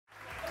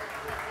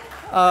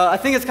I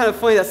think it's kind of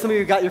funny that some of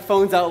you got your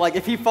phones out. Like,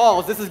 if he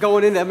falls, this is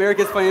going into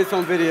America's Funniest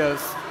Home Videos.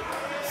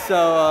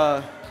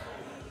 So,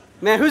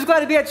 man, who's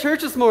glad to be at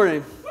church this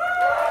morning?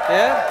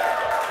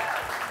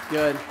 Yeah?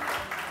 Good.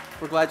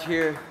 We're glad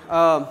you're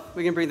here.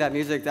 We can bring that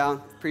music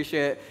down.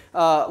 Appreciate it.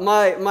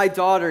 My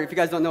daughter, if you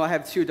guys don't know, I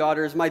have two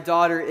daughters. My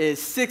daughter is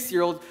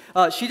 6-year-old.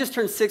 She just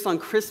turned 6 on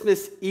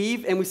Christmas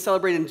Eve, and we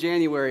celebrate in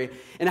January.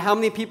 And how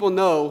many people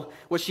know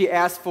what she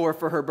asked for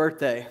her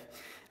birthday?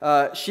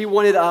 She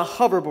wanted a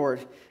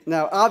hoverboard.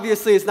 Now,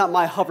 obviously, it's not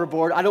my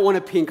hoverboard. I don't want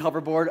a pink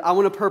hoverboard. I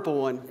want a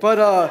purple one.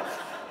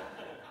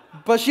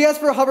 But she asked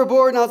for a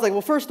hoverboard, and I was like,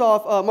 well, first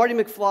off, Marty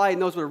McFly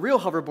knows what a real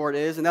hoverboard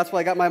is, and that's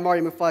why I got my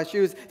Marty McFly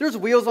shoes. There's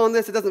wheels on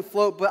this. It doesn't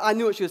float, but I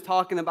knew what she was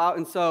talking about,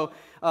 and so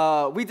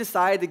we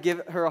decided to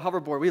give her a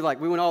hoverboard. We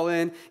went all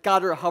in,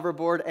 got her a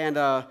hoverboard, and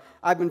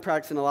I've been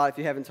practicing a lot, if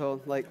you haven't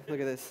told. Like, look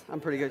at this. I'm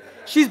pretty good.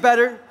 She's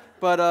better.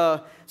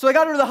 But, so I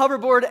got her the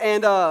hoverboard,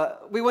 and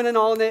we went in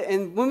all in it,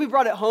 and when we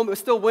brought it home, it was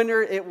still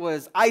winter, it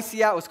was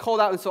icy out, it was cold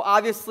out, and so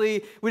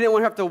obviously, we didn't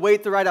want her to have to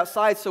wait to ride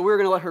outside, so we were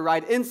going to let her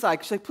ride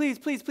inside. She's like, please,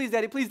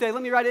 Daddy,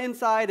 let me ride it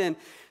inside, and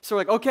so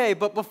we're like, okay,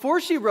 but before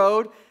she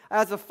rode,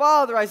 as a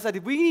father, I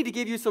said, we need to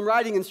give you some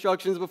riding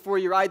instructions before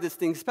you ride this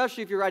thing,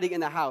 especially if you're riding in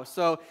the house.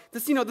 So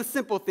just, the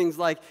simple things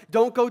like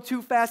don't go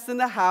too fast in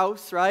the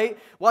house, right?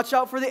 Watch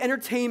out for the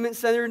entertainment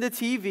center and the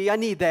TV. I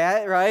need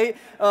that, right?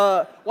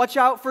 Watch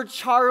out for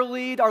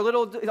Charlie, our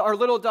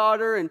little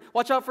daughter, and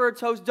watch out for her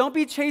toes. Don't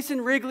be chasing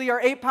Wrigley, our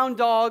 8-pound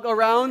dog,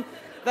 around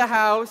the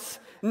house.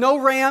 No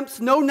ramps,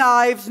 no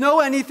knives,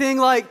 no anything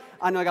like.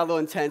 I know I got a little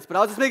intense, but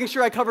I was just making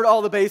sure I covered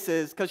all the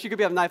bases because she could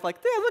be a knife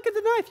like, Dad, look at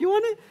the knife. You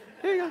want it?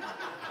 Here you go.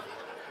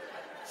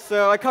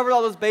 So I covered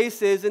all those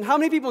bases, and how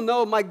many people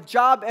know my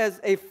job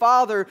as a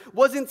father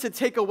wasn't to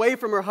take away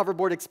from her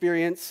hoverboard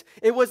experience,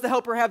 it was to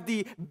help her have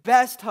the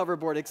best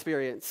hoverboard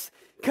experience.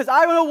 Because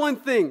I know one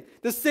thing,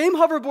 the same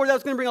hoverboard that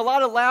was going to bring a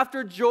lot of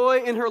laughter,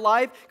 joy in her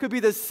life could be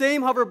the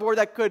same hoverboard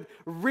that could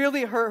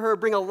really hurt her,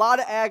 bring a lot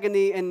of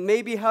agony, and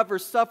maybe have her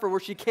suffer where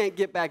she can't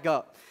get back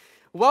up.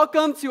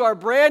 Welcome to our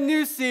brand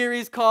new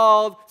series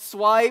called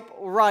Swipe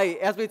Right,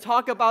 as we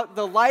talk about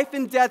the life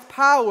and death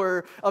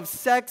power of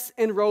sex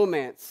and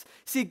romance.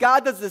 See,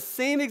 God does the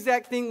same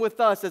exact thing with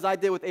us as I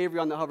did with Avery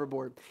on the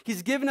hoverboard.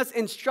 He's given us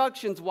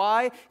instructions.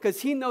 Why?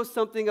 Because he knows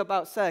something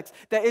about sex.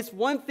 That it's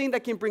one thing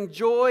that can bring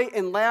joy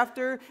and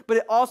laughter, but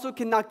it also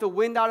can knock the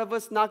wind out of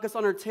us, knock us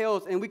on our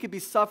tails, and we could be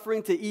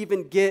suffering to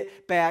even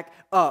get back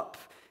up.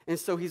 And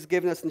so he's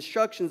given us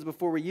instructions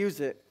before we use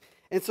it.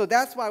 And so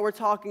that's why we're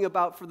talking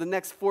about for the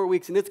next 4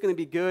 weeks, and it's going to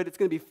be good, it's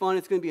going to be fun,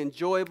 it's going to be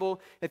enjoyable.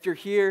 If you're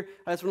here,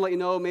 I just want to let you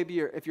know, maybe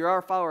if you're a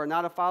follower or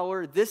not a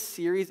follower, this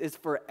series is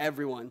for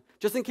everyone.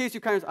 Just in case you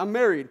kind of, I'm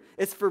married,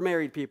 it's for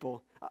married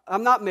people.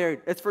 I'm not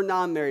married, it's for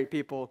non-married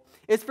people.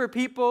 It's for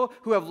people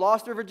who have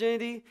lost their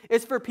virginity.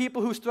 It's for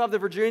people who still have the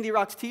Virginity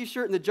Rocks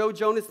t-shirt and the Joe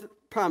Jonas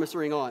promise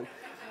ring on.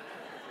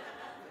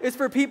 It's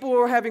for people who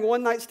are having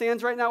one-night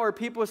stands right now where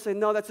people say,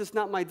 no, that's just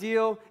not my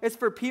deal. It's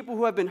for people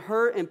who have been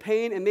hurt and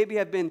pain and maybe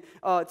have been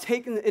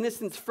taken the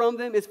innocence from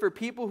them. It's for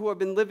people who have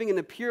been living in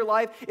a pure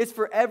life. It's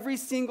for every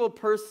single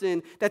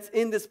person that's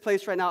in this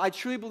place right now. I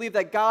truly believe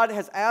that God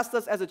has asked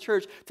us as a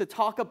church to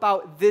talk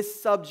about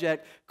this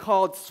subject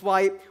called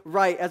Swipe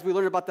Right as we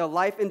learn about the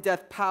life and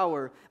death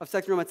power of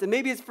sex and romance. And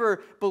maybe it's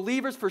for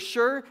believers for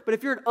sure, but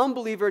if you're an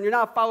unbeliever and you're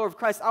not a follower of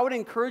Christ, I would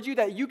encourage you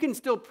that you can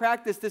still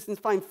practice this and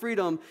find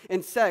freedom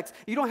in sex.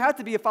 You don't have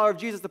to be a follower of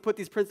Jesus to put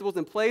these principles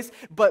in place,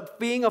 but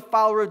being a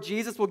follower of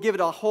Jesus will give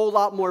it a whole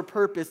lot more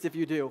purpose if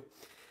you do.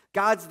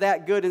 God's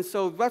that good, and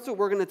so that's what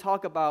we're going to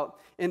talk about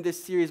in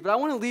this series. But I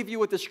want to leave you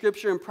with the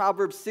scripture in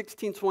Proverbs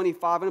 16:25.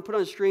 I'm going to put it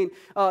on the screen.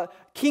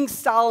 King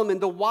Solomon,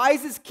 the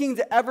wisest king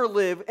to ever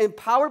live,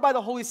 empowered by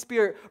the Holy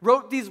Spirit,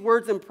 wrote these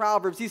words in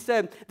Proverbs. He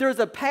said, there's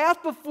a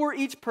path before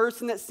each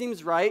person that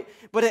seems right,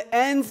 but it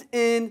ends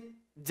in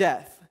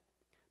death.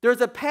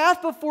 There's a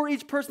path before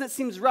each person that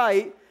seems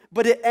right,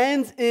 but it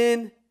ends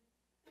in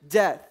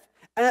death.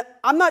 And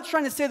I'm not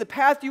trying to say the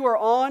path you are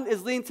on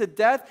is leading to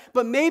death,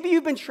 but maybe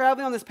you've been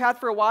traveling on this path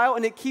for a while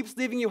and it keeps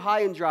leaving you high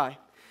and dry.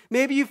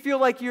 Maybe you feel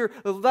like you're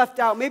left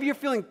out. Maybe you're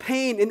feeling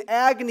pain and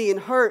agony and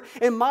hurt.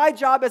 And my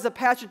job as a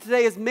pastor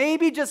today is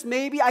maybe, just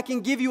maybe, I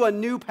can give you a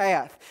new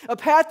path. A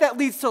path that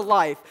leads to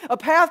life. A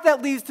path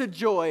that leads to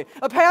joy.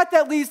 A path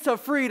that leads to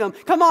freedom.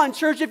 Come on,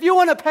 church, if you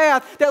want a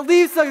path that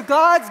leads to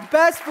God's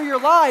best for your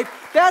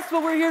life, that's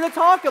what we're here to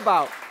talk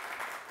about.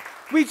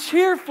 We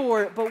cheer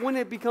for it, but when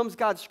it becomes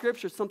God's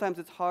scripture, sometimes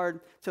it's hard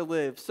to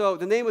live. So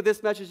the name of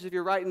this message, if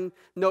you're writing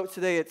notes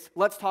today, it's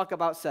Let's Talk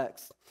About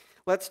Sex.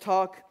 Let's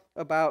talk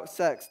about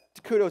sex.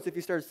 Kudos if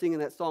you started singing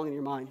that song in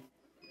your mind.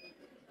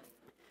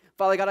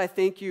 Father God, I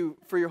thank you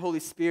for your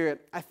Holy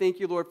Spirit. I thank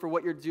you, Lord, for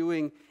what you're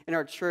doing in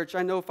our church.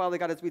 I know, Father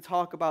God, as we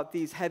talk about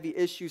these heavy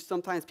issues,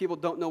 sometimes people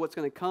don't know what's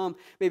going to come.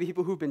 Maybe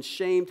people who've been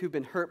shamed, who've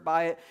been hurt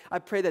by it. I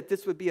pray that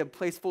this would be a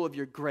place full of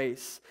your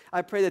grace.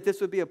 I pray that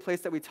this would be a place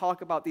that we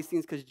talk about these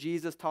things because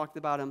Jesus talked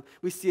about them.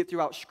 We see it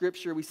throughout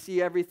Scripture. We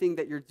see everything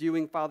that you're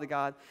doing, Father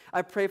God.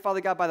 I pray,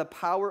 Father God, by the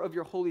power of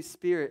your Holy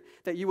Spirit,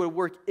 that you would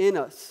work in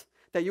us,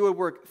 that you would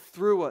work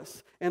through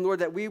us. And Lord,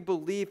 that we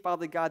believe,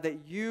 Father God,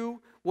 that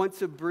you want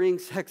to bring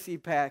sexy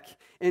back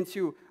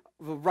into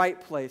the right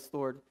place,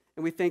 Lord.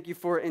 And we thank you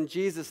for it in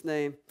Jesus'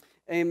 name.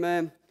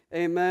 Amen.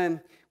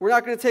 Amen. We're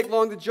not going to take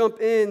long to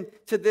jump in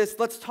to this.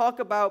 Let's talk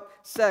about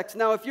sex.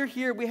 Now, if you're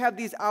here, we have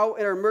these out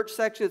in our merch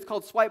section. It's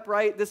called Swipe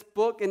Right. This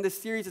book and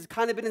this series has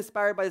kind of been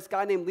inspired by this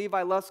guy named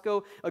Levi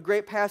Lusko, a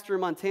great pastor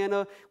in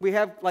Montana. We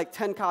have like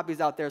 10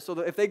 copies out there. So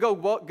if they go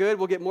good,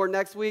 we'll get more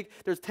next week.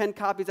 There's 10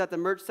 copies at the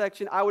merch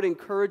section. I would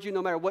encourage you,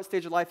 no matter what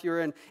stage of life you're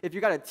in, if you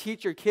got to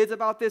teach your kids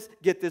about this,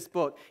 get this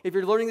book. If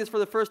you're learning this for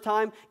the first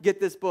time, get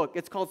this book.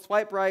 It's called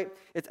Swipe Right.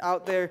 It's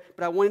out there.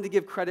 But I wanted to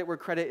give credit where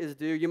credit is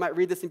due. You might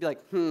read this and be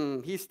like,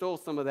 he stole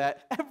some of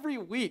that. Every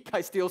week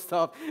I steal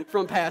stuff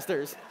from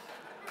pastors.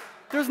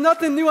 There's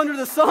nothing new under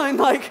the sun,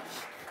 like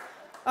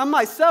I'm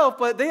myself,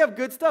 but they have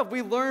good stuff.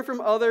 We learn from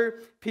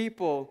other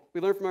people.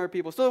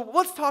 So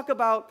let's talk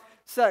about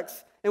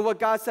sex and what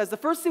God says. The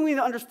first thing we need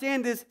to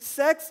understand is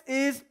sex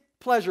is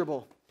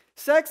pleasurable.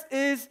 Sex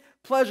is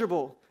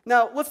pleasurable.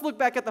 Now, let's look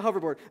back at the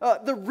hoverboard.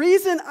 The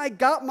reason I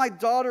got my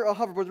daughter a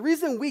hoverboard, the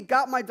reason we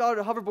got my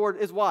daughter a hoverboard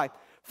is why?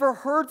 For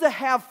her to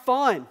have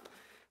fun.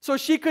 So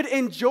she could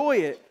enjoy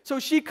it, so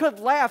she could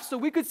laugh, so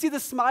we could see the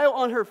smile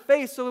on her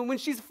face, so when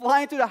she's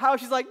flying through the house,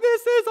 she's like,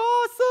 this is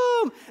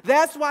awesome.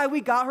 That's why we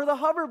got her the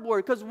hoverboard,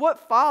 because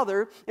what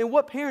father and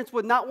what parents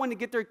would not want to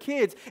get their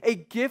kids a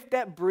gift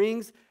that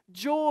brings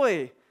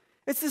joy?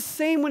 It's the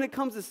same when it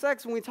comes to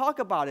sex when we talk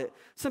about it.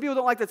 Some people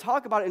don't like to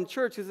talk about it in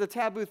church because it's a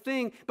taboo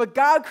thing, but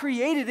God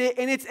created it,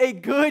 and it's a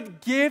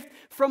good gift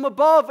from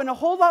above, and a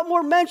whole lot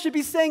more men should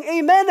be saying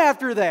amen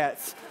after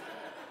that.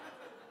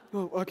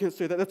 Oh, I can't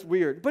say that. That's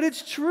weird. But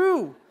it's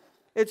true.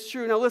 It's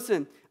true. Now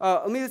listen,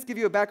 let me just give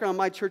you a background on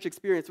my church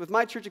experience. With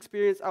my church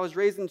experience, I was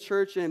raised in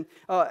church, and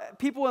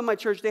people in my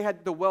church, they had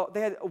a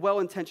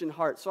well-intentioned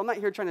heart. So I'm not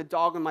here trying to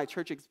dog on my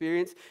church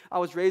experience. I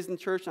was raised in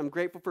church. I'm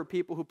grateful for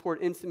people who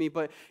poured into me,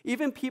 but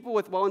even people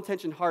with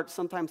well-intentioned hearts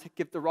sometimes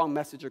get the wrong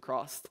message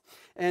across.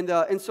 And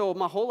so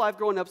my whole life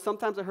growing up,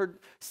 sometimes I heard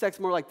sex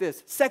more like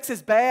this. Sex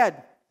is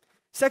bad.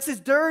 Sex is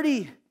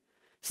dirty.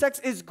 Sex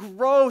is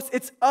gross.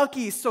 It's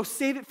ucky, so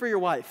save it for your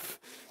wife.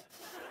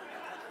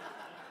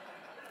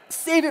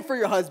 Save it for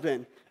your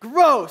husband.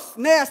 Gross,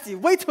 nasty.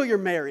 Wait till you're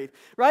married,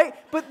 right?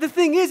 But the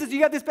thing is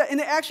you have this, and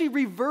it actually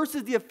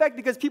reverses the effect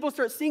because people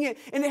start seeing it,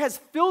 and it has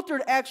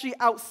filtered actually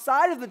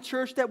outside of the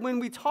church that when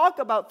we talk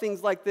about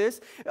things like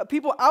this,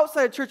 people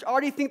outside of church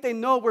already think they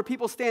know where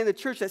people stand in the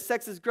church that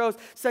sex is gross,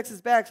 sex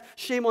is bad,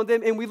 shame on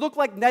them, and we look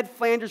like Ned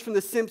Flanders from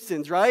The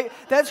Simpsons, right?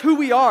 That's who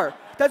we are.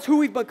 That's who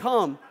we've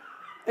become.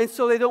 And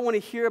so they don't want to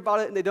hear about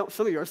it, and they don't.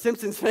 Some of you are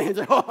Simpsons fans.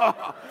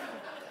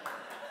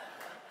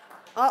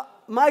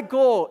 My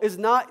goal is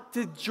not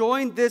to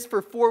join this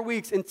for 4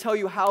 weeks and tell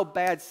you how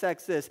bad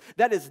sex is.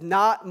 That is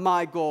not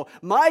my goal.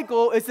 My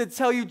goal is to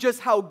tell you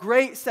just how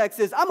great sex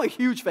is. I'm a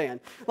huge fan.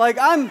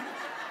 I'm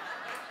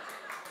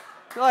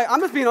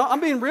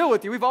being real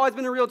with you. We've always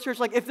been a real church.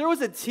 If there was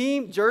a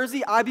team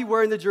jersey, I'd be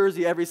wearing the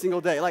jersey every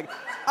single day.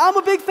 I'm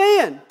a big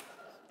fan.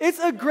 It's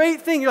a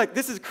great thing. You're like,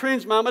 this is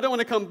cringe, Mom. I don't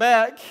want to come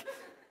back.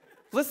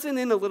 Listen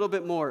in a little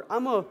bit more.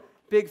 I'm a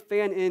big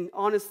fan, and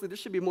honestly, there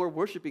should be more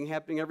worshiping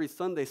happening every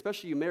Sunday,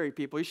 especially you married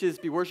people. You should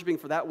just be worshiping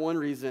for that one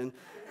reason,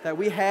 that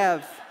we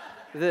have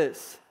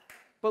this.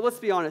 But let's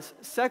be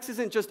honest, sex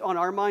isn't just on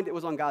our mind, it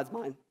was on God's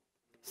mind.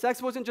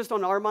 Sex wasn't just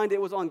on our mind, it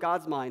was on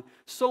God's mind.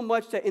 So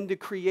much that in the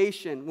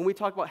creation, when we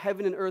talk about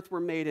heaven and earth were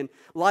made, and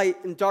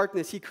light and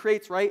darkness, he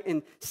creates, right?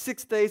 In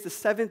 6 days, the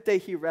seventh day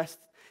he rests.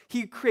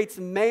 He creates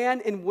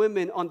man and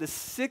women on the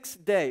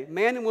sixth day.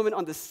 Man and women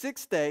on the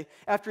sixth day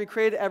after he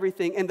created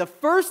everything. And the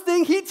first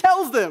thing he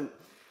tells them,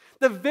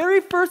 the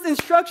very first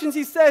instructions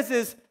he says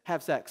is,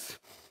 have sex.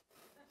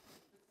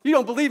 You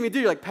don't believe me, do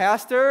you? You're like,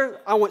 Pastor,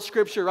 I want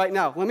scripture right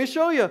now. Let me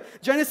show you.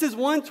 Genesis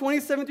 1,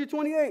 27 through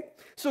 28.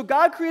 So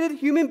God created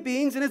human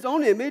beings in his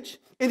own image.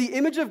 In the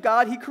image of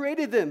God, he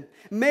created them.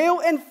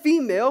 Male and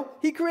female,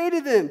 he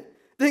created them.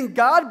 Then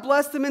God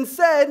blessed them and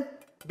said,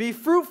 be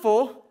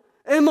fruitful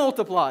and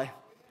multiply.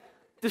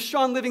 The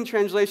Strong Living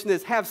Translation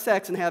is have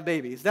sex and have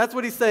babies. That's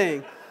what he's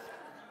saying.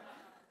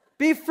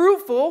 Be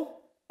fruitful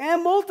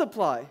and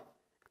multiply.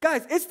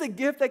 Guys, it's the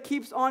gift that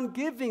keeps on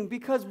giving,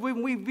 because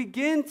when we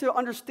begin to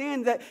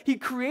understand that he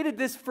created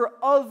this for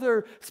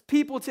other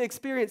people to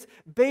experience,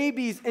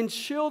 babies and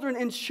children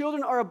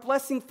are a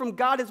blessing from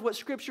God is what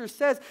Scripture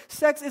says.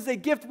 Sex is a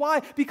gift.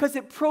 Why? Because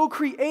it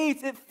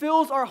procreates, it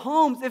fills our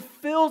homes, it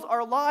fills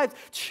our lives.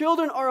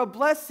 Children are a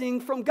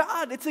blessing from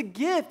God. It's a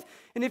gift.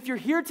 And if you're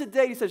here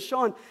today, you said,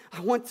 Shawn,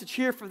 I want to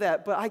cheer for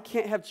that, but I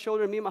can't have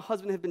children. Me and my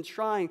husband have been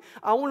trying.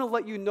 I want to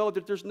let you know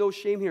that there's no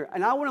shame here.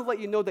 And I want to let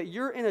you know that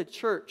you're in a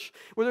church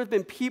where there's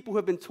been people who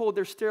have been told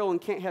they're sterile and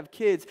can't have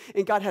kids,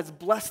 and God has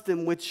blessed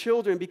them with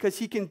children because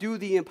he can do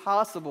the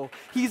impossible.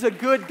 He's a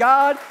good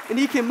God, and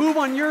he can move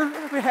on your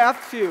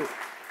behalf too.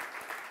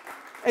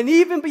 And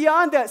even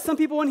beyond that, some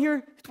people in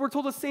here, were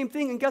told the same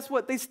thing, and guess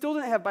what? They still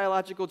didn't have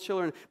biological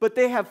children, but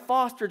they have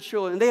fostered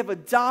children, and they have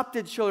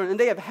adopted children, and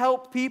they have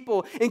helped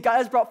people, and God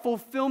has brought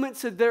fulfillment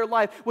to their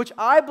life, which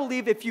I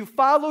believe if you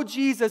follow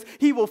Jesus,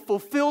 he will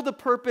fulfill the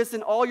purpose,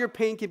 and all your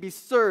pain can be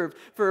served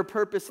for a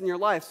purpose in your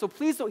life. So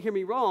please don't hear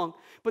me wrong,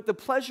 but the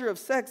pleasure of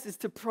sex is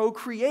to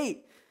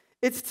procreate.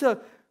 It's to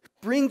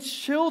bring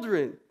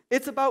children.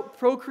 It's about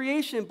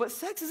procreation, but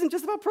sex isn't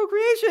just about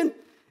procreation.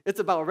 It's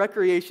about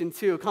recreation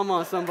too. Come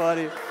on,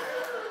 somebody.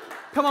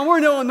 Come on, we're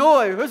in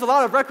Illinois. There's a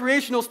lot of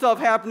recreational stuff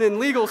happening,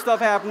 legal stuff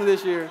happening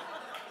this year.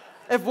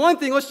 If one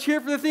thing, let's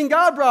cheer for the thing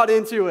God brought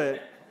into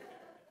it.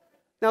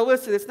 Now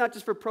listen, it's not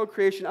just for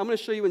procreation. I'm going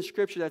to show you in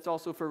Scripture that's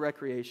also for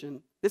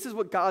recreation. This is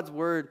what God's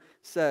Word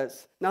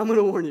says. Now I'm going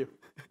to warn you.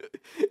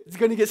 It's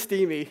going to get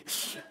steamy.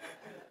 It's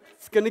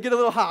going to get a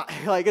little hot.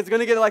 It's going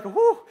to get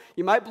whoo.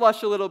 You might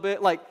blush a little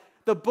bit.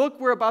 The book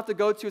we're about to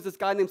go to is this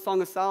guy named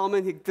Song of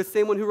Solomon, the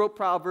same one who wrote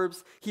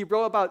Proverbs. He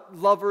wrote about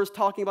lovers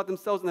talking about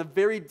themselves in a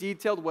very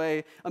detailed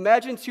way.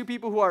 Imagine two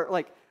people who are,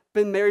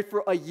 been married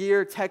for a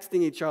year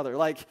texting each other,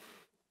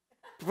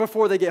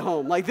 before they get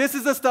home. This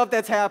is the stuff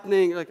that's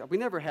happening. We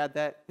never had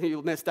that.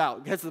 You missed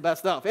out. That's the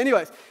best stuff.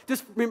 Anyways,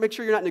 just make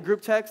sure you're not in a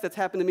group text. That's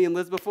happened to me and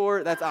Liz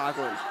before. That's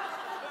awkward.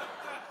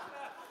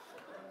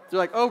 They're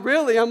like, oh,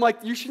 really? I'm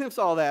like, you shouldn't have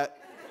saw that.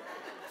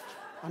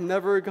 I'm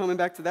never coming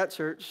back to that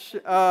church.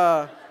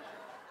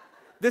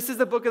 This is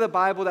the book of the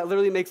Bible that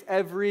literally makes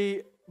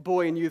every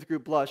boy in youth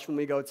group blush when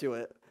we go to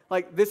it.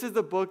 This is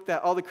the book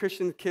that all the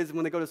Christian kids,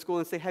 when they go to school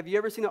and say, have you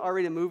ever seen an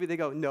R-rated movie? They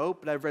go, no,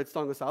 but I've read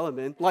Song of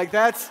Solomon.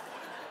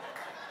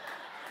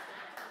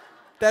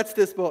 That's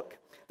this book.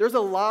 There's a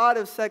lot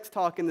of sex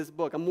talk in this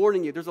book. I'm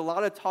warning you. There's a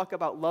lot of talk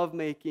about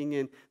lovemaking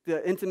and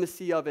the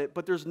intimacy of it,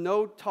 but there's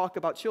no talk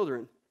about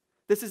children.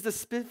 This is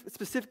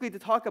specifically to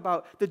talk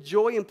about the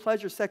joy and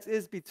pleasure sex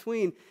is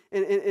between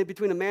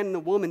a man and a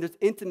woman. There's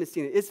intimacy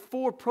in it. It's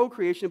for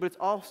procreation, but it's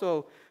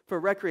also for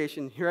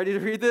recreation. You ready to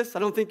read this? I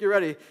don't think you're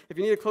ready. If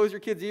you need to close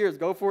your kids' ears,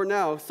 go for it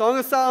now. Song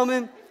of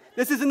Solomon.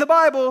 This is in the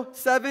Bible.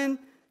 7,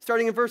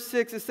 starting in verse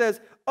 6, it says,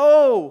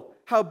 oh,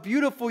 how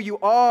beautiful you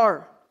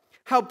are.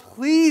 How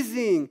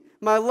pleasing,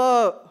 my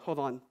love. Hold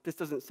on. This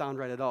doesn't sound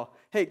right at all.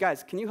 Hey,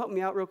 guys, can you help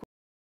me out real quick?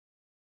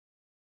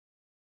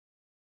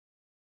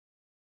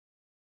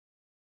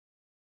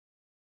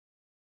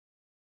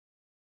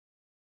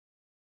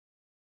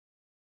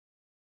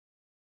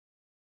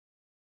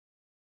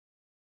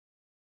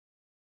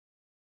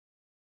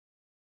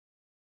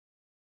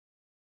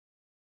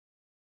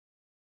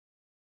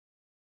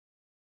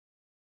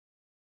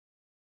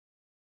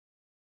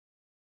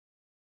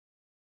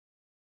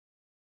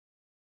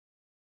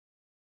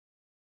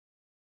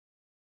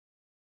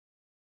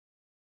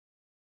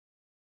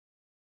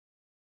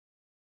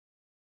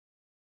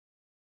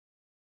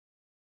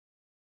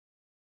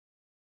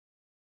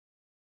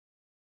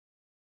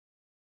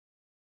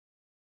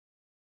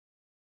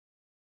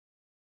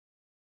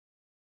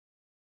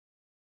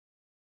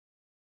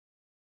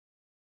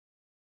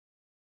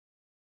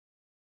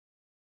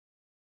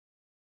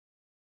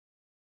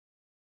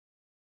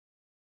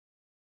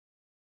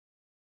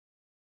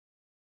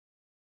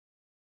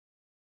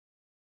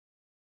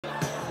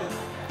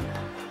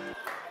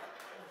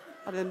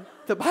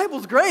 The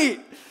Bible's great.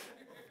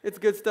 It's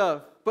good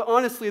stuff. But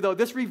honestly, though,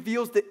 this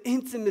reveals the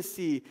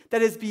intimacy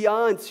that is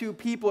beyond two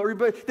people.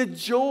 The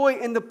joy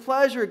and the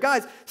pleasure.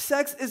 Guys,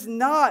 sex is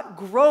not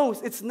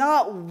gross. It's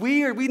not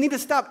weird. We need to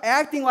stop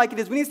acting like it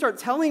is. We need to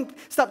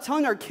stop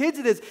telling our kids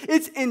it is.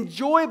 It's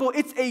enjoyable.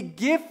 It's a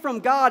gift from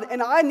God.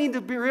 And I need to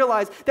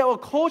realize that a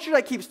culture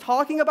that keeps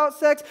talking about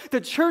sex,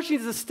 the church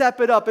needs to step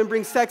it up and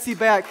bring sexy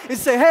back and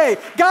say, hey,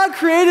 God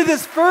created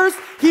this first.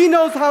 He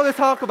knows how to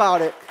talk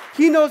about it.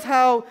 He knows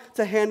how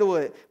to handle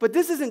it. But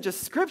this isn't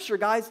just scripture,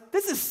 guys.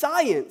 This is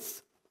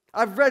science.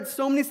 I've read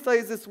so many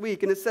studies this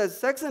week, and it says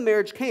sex and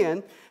marriage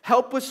can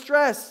help with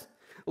stress,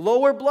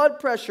 lower blood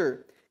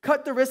pressure,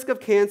 cut the risk of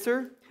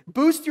cancer,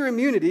 boost your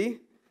immunity.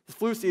 It's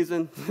flu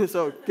season,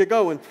 so get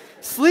going.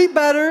 Sleep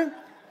better,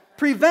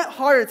 prevent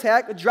heart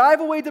attack,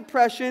 drive away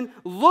depression,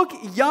 look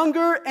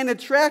younger and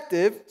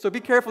attractive. So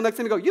be careful next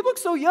time you go, you look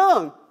so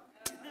young.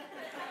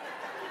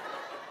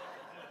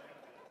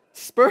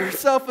 Spur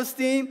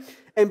self-esteem,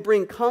 and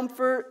bring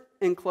comfort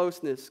and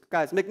closeness.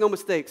 Guys, make no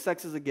mistake,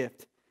 sex is a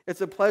gift.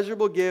 It's a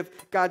pleasurable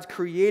gift. God's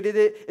created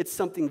it. It's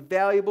something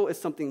valuable. It's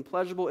something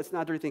pleasurable. It's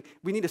not everything.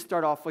 We need to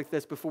start off like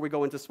this before we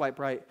go into Swipe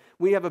Right.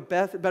 We have a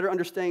better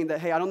understanding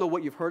that, hey, I don't know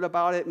what you've heard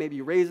about it, maybe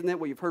you're raised in it,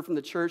 what you've heard from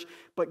the church,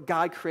 but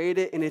God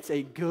created it, and it's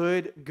a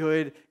good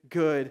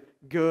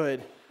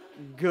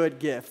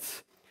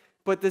gift.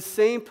 But the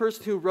same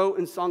person who wrote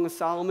in Song of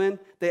Solomon,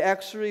 they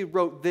actually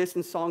wrote this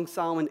in Song of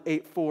Solomon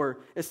 8:4.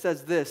 It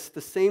says this, the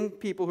same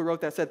people who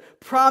wrote that said,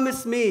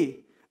 promise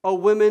me, O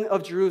women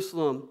of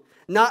Jerusalem,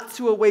 not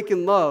to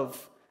awaken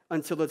love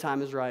until the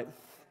time is right.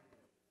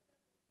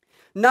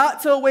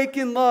 not to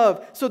awaken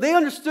love. So they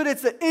understood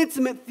it's an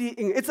intimate thing.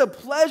 It's a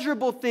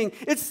pleasurable thing.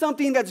 It's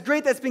something that's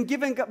great that's been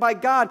given by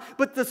God.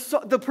 But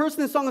the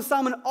person in Song of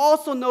Solomon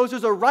also knows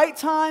there's a right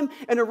time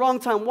and a wrong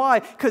time. Why?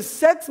 Because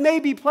sex may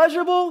be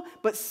pleasurable,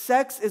 but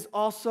sex is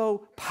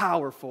also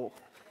powerful.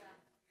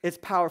 It's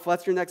powerful.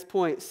 That's your next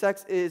point.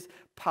 Sex is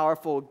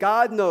powerful.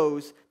 God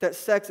knows that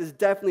sex is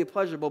definitely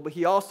pleasurable, but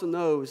he also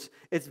knows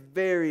it's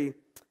very,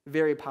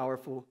 very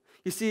powerful.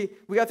 You see,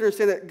 we have to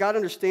understand that God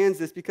understands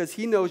this because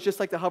he knows, just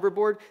like the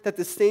hoverboard, that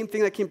the same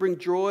thing that can bring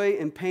joy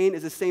and pain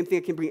is the same thing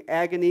that can bring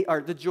agony,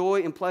 or the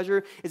joy and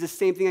pleasure is the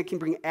same thing that can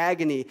bring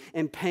agony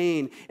and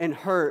pain and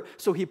hurt.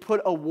 So he put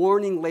a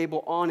warning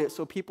label on it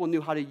so people knew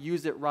how to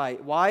use it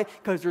right. Why?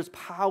 Because there's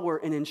power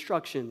in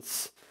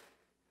instructions.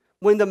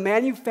 When the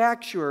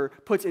manufacturer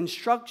puts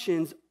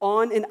instructions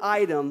on an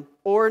item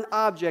or an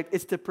object,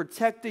 it's to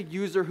protect the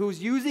user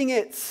who's using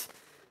it.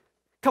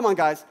 Come on,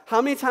 guys. How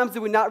many times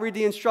did we not read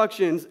the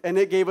instructions and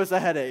it gave us a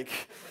headache?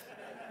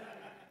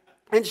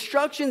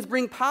 Instructions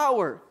bring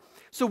power.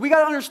 So we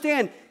got to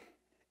understand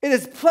it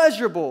is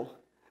pleasurable,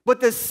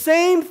 but the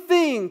same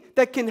thing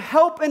that can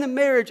help in a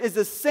marriage is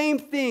the same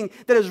thing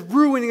that is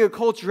ruining a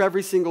culture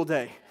every single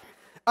day.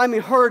 I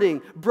mean,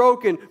 hurting,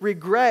 broken,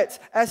 regrets,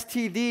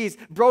 STDs,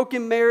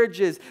 broken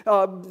marriages,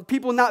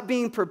 people not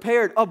being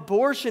prepared.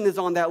 Abortion is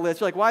on that list.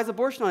 You're like, why is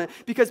abortion on it?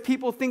 Because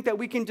people think that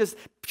we can just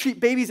treat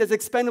babies as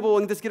expendable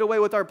and just get away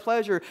with our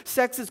pleasure.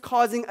 Sex is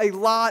causing a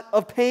lot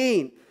of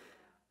pain,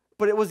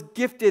 but it was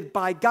gifted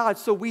by God,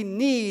 so we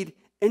need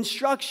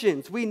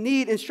instructions. We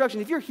need instruction.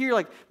 If you're here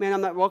like, man,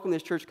 I'm not welcome to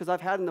this church because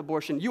I've had an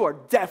abortion, you are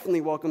definitely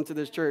welcome to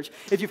this church.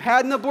 If you've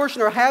had an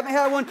abortion or haven't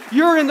had one,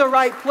 you're in the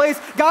right place.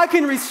 God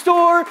can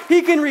restore.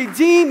 He can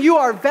redeem. You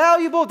are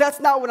valuable. That's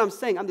not what I'm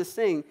saying. I'm just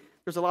saying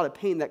there's a lot of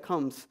pain that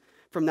comes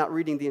from not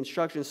reading the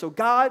instructions. So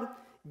God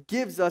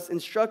gives us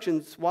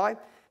instructions. Why?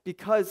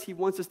 Because he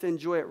wants us to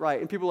enjoy it right.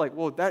 And people are like,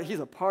 well, he's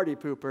a party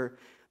pooper.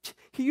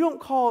 You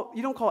don't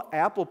call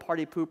Apple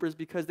party poopers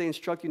because they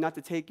instruct you not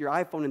to take your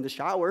iPhone in the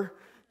shower.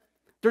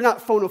 They're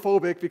not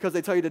phonophobic because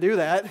they tell you to do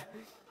that.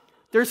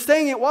 They're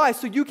saying it, why?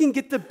 So you can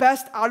get the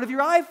best out of your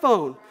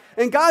iPhone.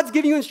 And God's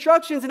giving you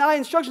instructions and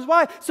instructions.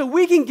 Why? So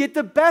we can get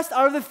the best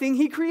out of the thing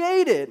he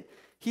created.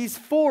 He's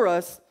for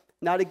us,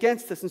 not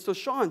against us. And so,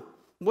 Shawn,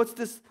 what's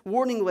this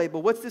warning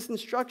label? What's this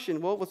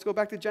instruction? Well, let's go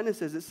back to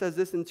Genesis. It says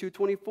this in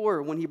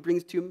 2:24 when he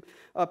brings two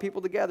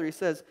people together. He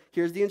says,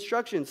 here's the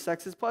instructions.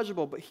 Sex is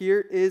pleasurable, but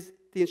here is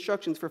the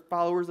instructions for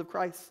followers of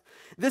Christ.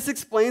 This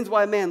explains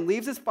why a man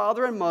leaves his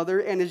father and mother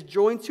and is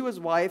joined to his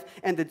wife,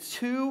 and the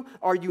two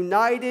are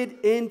united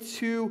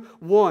into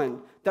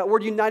one. That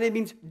word united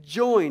means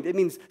joined. It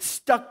means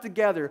stuck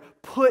together,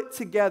 put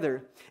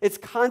together. It's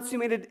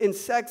consummated in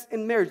sex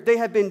and marriage. They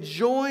have been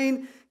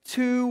joined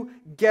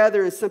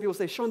together. And some people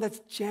say, Shawn, that's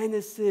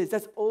Genesis.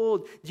 That's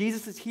old.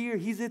 Jesus is here.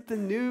 He's at the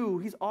new.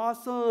 He's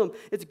awesome.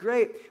 It's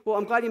great. Well,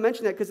 I'm glad you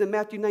mentioned that because in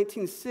Matthew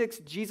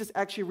 19:6, Jesus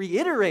actually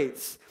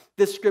reiterates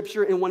this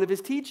scripture in one of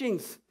his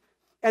teachings.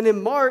 And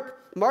in Mark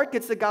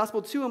gets the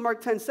gospel too. In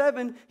Mark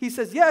 10:7, he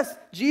says, yes,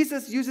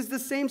 Jesus uses the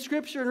same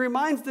scripture and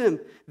reminds them,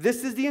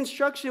 this is the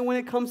instruction when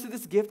it comes to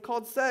this gift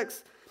called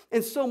sex.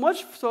 And so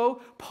much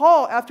so,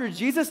 Paul, after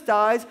Jesus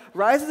dies,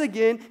 rises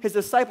again, his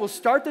disciples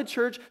start the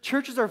church.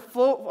 Churches are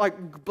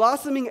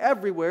blossoming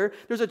everywhere.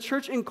 There's a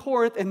church in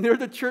Corinth, and they're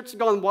the church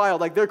gone wild.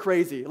 Like, they're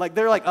crazy. Like,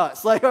 they're like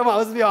us. Like, come on,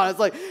 let's be honest.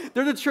 Like,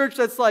 they're the church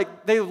that's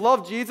like, they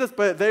love Jesus,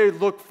 but they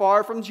look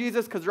far from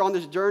Jesus because they're on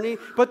this journey.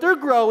 But they're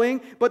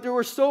growing, but they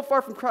were so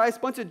far from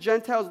Christ, bunch of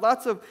Gentiles,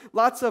 lots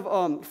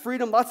of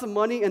freedom, lots of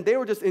money, and they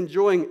were just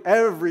enjoying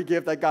every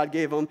gift that God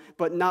gave them,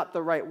 but not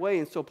the right way.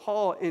 And so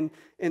Paul, in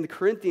the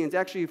Corinthians,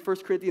 actually 1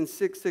 Corinthians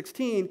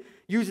 6:16,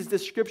 uses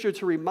this scripture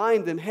to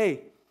remind them,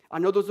 hey, I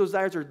know those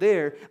desires are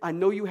there. I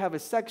know you have a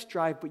sex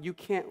drive, but you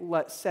can't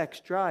let sex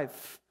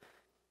drive.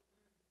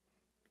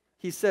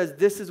 He says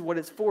this is what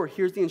it's for.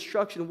 Here's the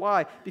instruction.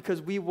 Why?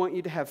 Because we want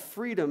you to have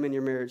freedom in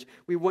your marriage.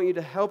 We want you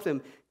to help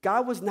them.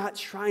 God was not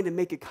trying to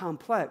make it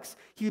complex.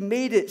 He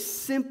made it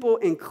simple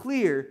and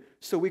clear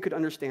so we could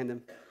understand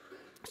him.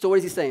 So what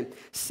is he saying?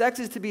 Sex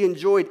is to be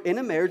enjoyed in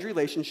a marriage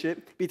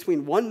relationship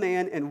between one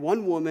man and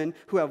one woman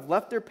who have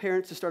left their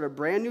parents to start a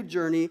brand new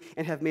journey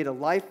and have made a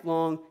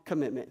lifelong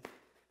commitment.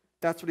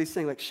 That's what he's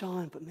saying. Like,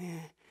 Shawn, but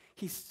man,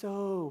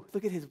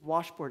 look at his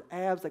washboard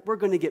abs. Like, we're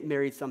going to get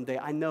married someday.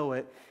 I know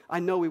it. I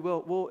know we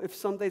will. Well, if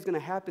something's going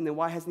to happen, then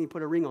why hasn't he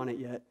put a ring on it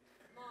yet?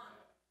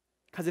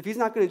 Because if he's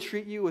not going to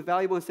treat you with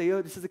valuable and say,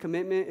 oh, this is a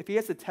commitment, if he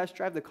has to test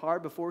drive the car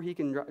before he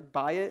can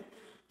buy it,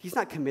 he's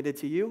not committed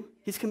to you.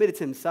 He's committed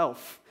to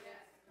himself.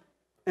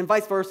 And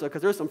vice versa,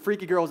 because there's some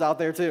freaky girls out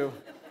there too.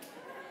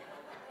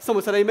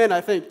 Someone said amen,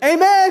 I think.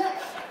 Amen!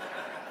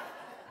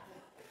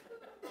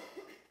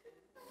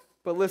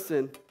 But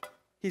listen,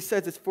 he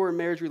says it's for a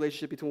marriage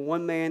relationship between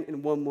one man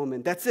and one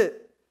woman. That's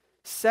it.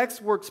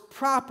 Sex works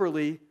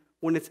properly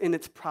when it's in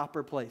its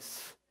proper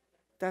place.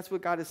 That's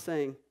what God is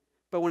saying.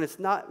 But when it's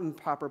not in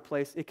proper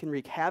place, it can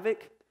wreak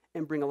havoc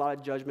and bring a lot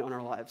of judgment on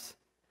our lives.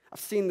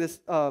 I've seen this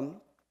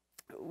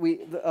we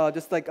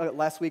just like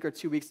last week or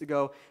 2 weeks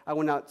ago, I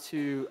went out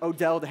to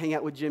Odell to hang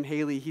out with Jim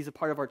Haley. He's a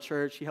part of our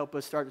church. He helped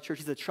us start the church.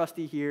 He's a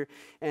trustee here,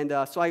 and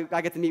so I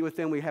get to meet with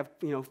him. We have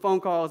phone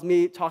calls,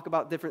 meet, talk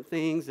about different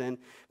things, and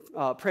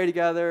pray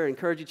together,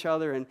 encourage each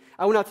other. And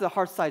I went out to the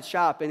Hearthside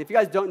shop, and if you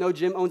guys don't know,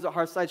 Jim owns a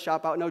Hearthside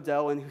shop out in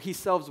Odell, and he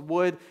sells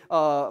wood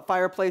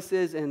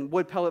fireplaces and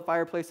wood pellet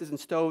fireplaces and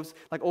stoves,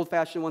 like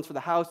old-fashioned ones for the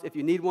house. If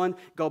you need one,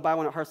 go buy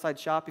one at Hearthside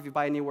shop. If you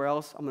buy anywhere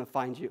else, I'm going to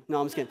find you.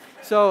 No, I'm just kidding.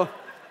 So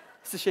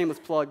it's a shameless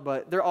plug,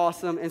 but they're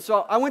awesome. And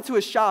so I went to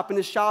his shop, and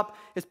his shop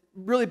is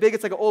really big.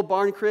 It's like an old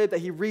barn crib that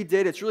he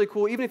redid. It's really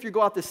cool. Even if you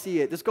go out to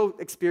see it, just go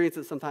experience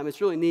it sometime.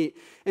 It's really neat.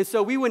 And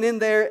so we went in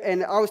there,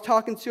 and I was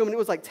talking to him, and it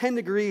was like 10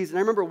 degrees. And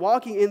I remember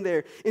walking in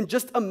there and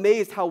just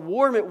amazed how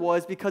warm it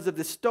was because of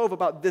this stove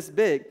about this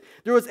big.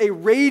 There was a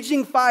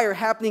raging fire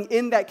happening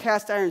in that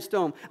cast iron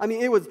stove. I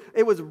mean, it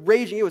was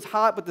raging. It was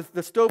hot, but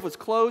the stove was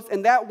closed,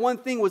 and that one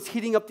thing was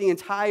heating up the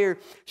entire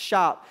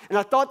shop. And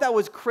I thought that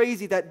was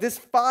crazy that this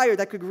fire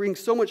that could bring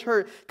so much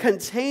hurt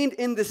contained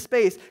in this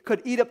space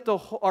could heat up the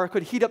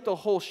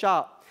whole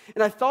shop.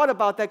 And I thought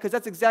about that because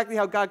that's exactly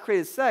how God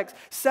created sex.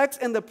 Sex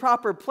in the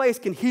proper place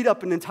can heat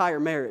up an entire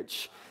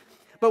marriage.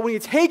 But when you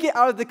take it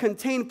out of the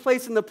contained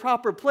place in the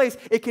proper place,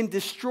 it can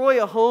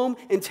destroy a home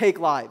and take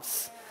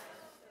lives.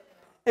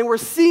 And we're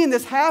seeing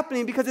this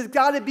happening because it's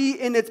got to be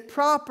in its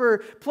proper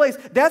place.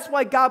 That's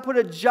why God put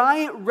a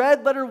giant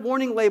red letter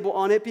warning label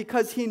on it,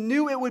 because he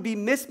knew it would be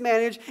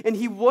mismanaged, and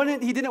he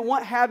didn't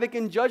want havoc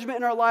and judgment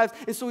in our lives.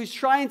 And so he's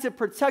trying to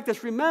protect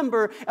us.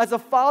 Remember, as a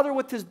father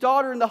with his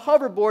daughter in the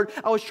hoverboard,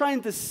 I was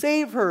trying to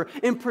save her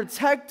and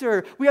protect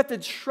her. We have to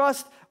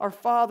trust our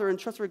Father and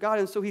trust our God.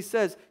 And so he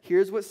says,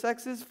 here's what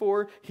sex is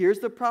for. Here's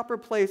the proper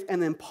place.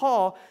 And then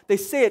Paul, they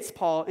say it's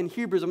Paul in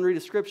Hebrews. I'm going to read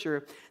a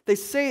scripture. They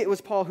say it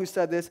was Paul who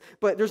said this,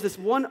 but there's this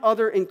one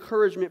other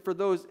encouragement for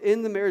those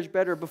in the marriage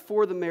bed or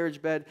before the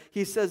marriage bed.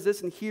 He says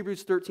this in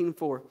Hebrews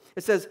 13:4.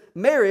 It says,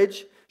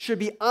 marriage should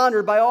be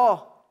honored by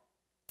all,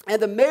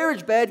 and the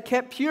marriage bed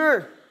kept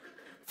pure,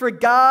 for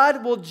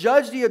God will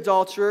judge the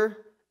adulterer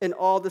and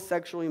all the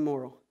sexually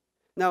immoral.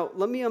 Now,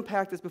 let me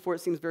unpack this before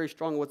it seems very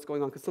strong what's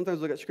going on, because sometimes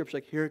we look at scripture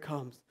like, here it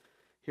comes.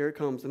 Here it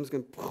comes. I'm just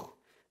going to,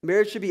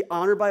 marriage should be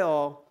honored by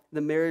all,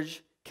 the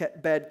marriage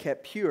bed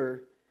kept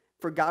pure,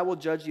 for God will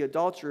judge the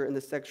adulterer and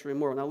the sexually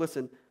immoral. Now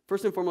listen,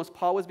 first and foremost,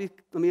 let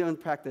me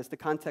unpack this. The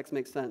context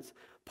makes sense.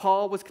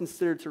 Paul was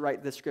considered to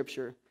write this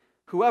scripture.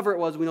 Whoever it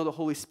was, we know the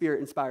Holy Spirit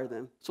inspired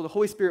them. So the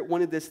Holy Spirit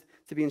wanted this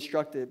to be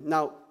instructed.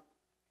 Now,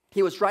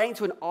 he was writing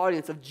to an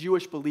audience of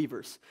Jewish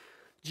believers.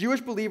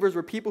 Jewish believers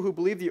were people who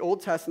believed the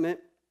Old Testament.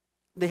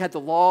 They had the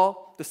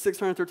law, the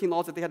 613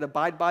 laws that they had to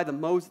abide by, the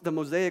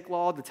Mosaic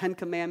law, the 10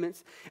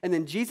 commandments. And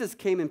then Jesus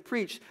came and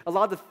preached. A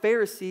lot of the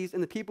Pharisees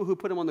and the people who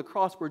put him on the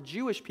cross were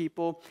Jewish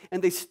people,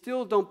 and they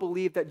still don't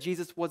believe that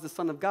Jesus was the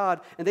Son of God,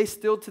 and they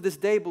still to this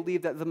day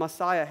believe that the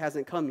Messiah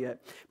hasn't come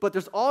yet. But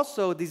there's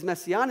also these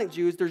Messianic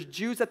Jews. There's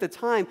Jews at the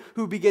time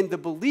who begin to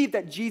believe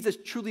that Jesus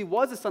truly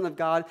was the Son of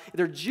God.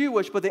 They're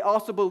Jewish, but they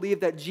also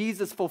believe that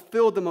Jesus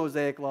fulfilled the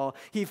Mosaic law.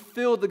 He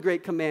filled the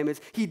great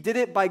commandments. He did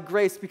it by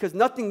grace, because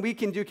nothing we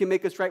can do can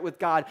make us right with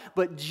God,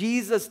 but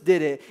Jesus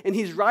did it. And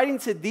he's writing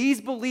to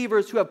these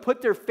believers who have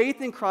put their faith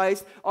in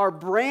Christ, are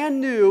brand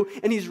new,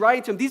 and he's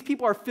writing to them. These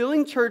people are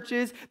filling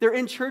churches. They're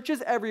in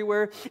churches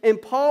everywhere, and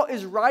Paul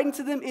is writing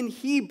to them in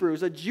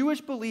Hebrews, a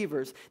Jewish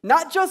believers.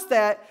 Not just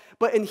that,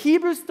 but in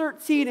Hebrews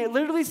 13, it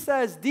literally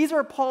says these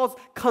are Paul's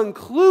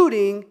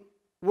concluding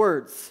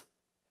words.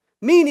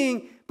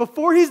 Meaning,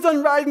 before he's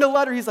done writing the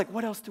letter, he's like,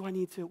 what else do I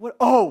need to?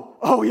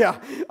 Oh yeah,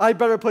 I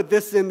better put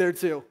this in there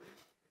too.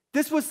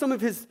 This was some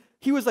of his.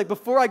 He was like,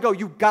 before I go,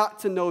 you got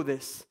to know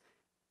this.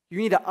 You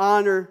need to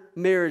honor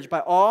marriage by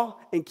all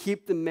and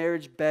keep the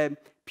marriage bed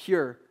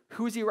pure.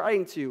 Who's he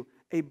writing to?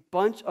 A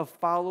bunch of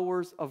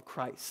followers of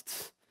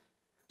Christ.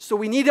 So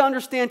we need to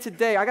understand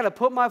today, I got to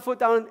put my foot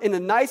down in a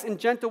nice and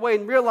gentle way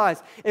and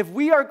realize if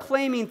we are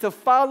claiming to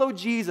follow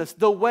Jesus,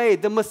 the way,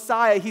 the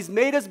Messiah, he's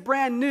made us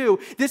brand new,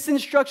 this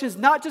instruction is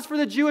not just for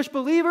the Jewish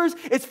believers,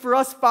 it's for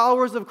us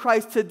followers of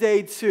Christ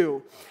today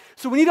too.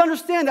 So we need to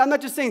understand that I'm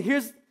not just saying,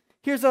 here's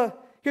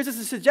just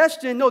a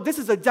suggestion. No, this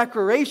is a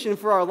declaration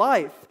for our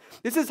life.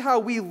 This is how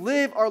we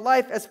live our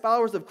life as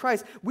followers of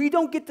Christ. We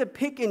don't get to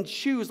pick and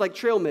choose like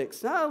trail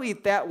mix. I'll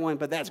eat that one,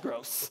 but that's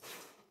gross.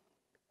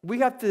 We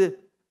have to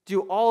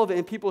do all of it,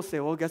 and people say,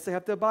 well, I guess they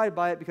have to abide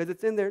by it because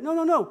it's in there.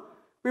 No.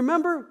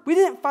 Remember, we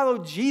didn't follow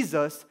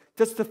Jesus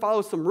just to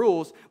follow some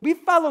rules. We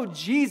follow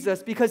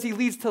Jesus because he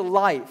leads to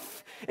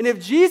life. And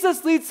if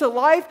Jesus leads to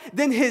life,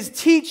 then his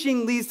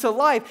teaching leads to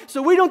life.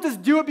 So we don't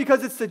just do it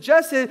because it's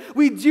suggested.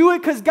 We do it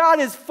because God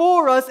is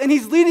for us and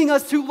he's leading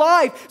us to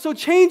life. So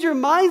change your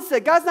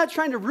mindset. God's not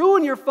trying to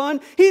ruin your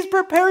fun. He's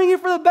preparing you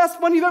for the best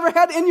fun you've ever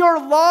had in your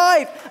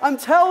life. I'm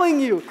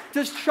telling you,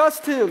 just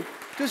trust him.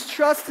 Just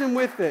trust him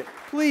with it,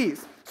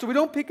 please. So we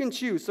don't pick and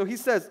choose. So he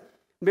says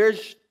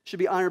marriage should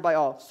be honored by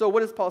all. So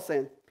what is Paul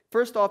saying?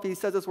 First off, he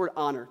says this word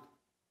honor.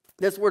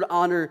 This word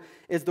honor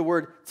is the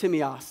word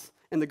timios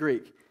in the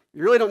Greek.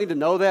 You really don't need to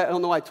know that. I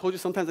don't know why I told you.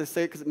 Sometimes I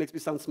say it because it makes me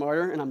sound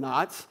smarter, and I'm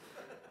not.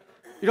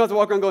 You don't have to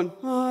walk around going,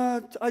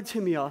 I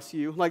timios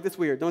you. Like, that's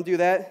weird. Don't do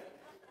that.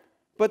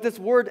 But this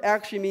word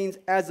actually means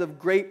as of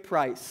great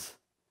price.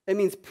 It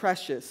means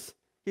precious.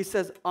 He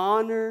says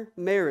honor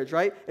marriage,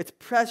 right? It's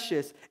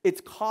precious.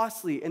 It's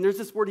costly. And there's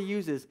this word he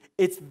uses.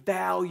 It's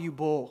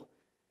valuable.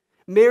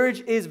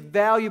 Marriage is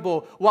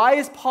valuable. Why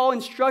is Paul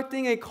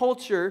instructing a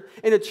culture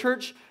in a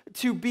church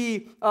to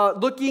be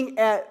looking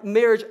at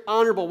marriage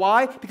honorable?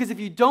 Why? Because if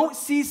you don't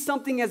see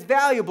something as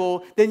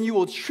valuable, then you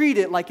will treat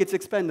it like it's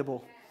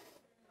expendable.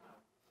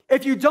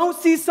 If you don't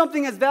see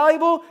something as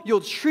valuable, you'll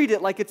treat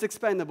it like it's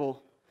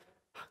expendable.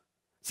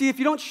 See, if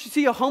you don't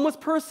see a homeless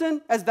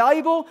person as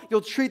valuable,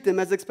 you'll treat them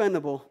as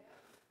expendable.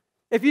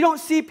 If you don't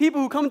see people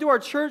who come to our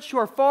church who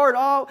are far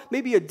out,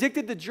 maybe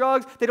addicted to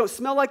drugs, they don't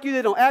smell like you,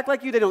 they don't act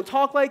like you, they don't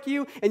talk like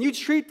you, and you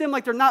treat them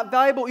like they're not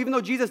valuable even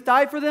though Jesus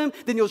died for them,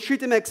 then you'll treat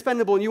them as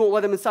expendable and you won't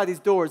let them inside these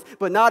doors.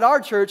 But not our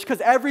church, because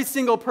every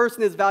single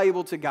person is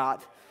valuable to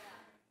God.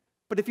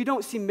 But if you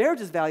don't see marriage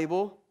as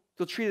valuable,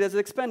 you'll treat it as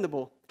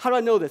expendable. How do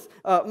I know this?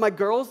 My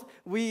girls,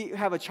 we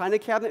have a china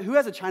cabinet. Who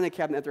has a china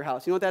cabinet at their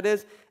house? You know what that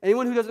is?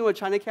 Anyone who doesn't know what a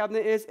china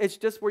cabinet is? It's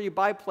just where you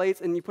buy plates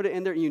and you put it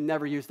in there and you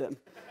never use them.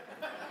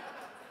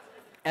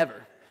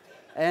 Ever.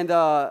 And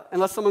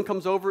unless someone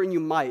comes over, and you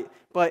might.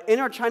 But in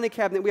our china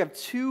cabinet, we have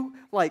two,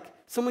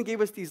 someone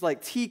gave us these,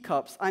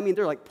 teacups. I mean,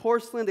 they're like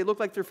porcelain. They look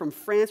like they're from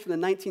France from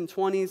the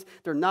 1920s.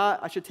 They're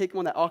not. I should take them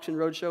on that auction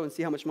roadshow and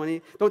see how much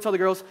money. Don't tell the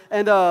girls.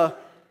 And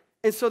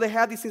so they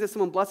have these things that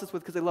someone blessed us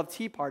with because they love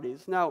tea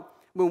parties. Now,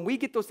 when we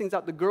get those things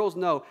out, the girls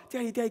know,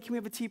 Daddy, can we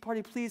have a tea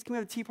party, please? Can we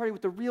have a tea party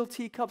with the real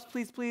teacups,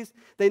 please, please?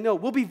 They know.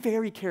 We'll be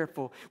very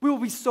careful. We will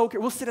be so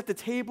careful. We'll sit at the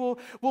table.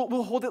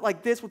 We'll hold it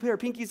like this. We'll put our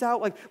pinkies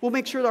out. We'll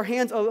make sure our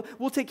hands,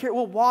 we'll take care.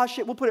 We'll wash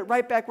it. We'll put it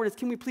right back where it is.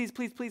 Can we please,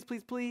 please, please,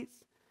 please, please?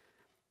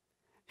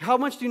 How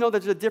much do you know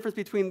there's a difference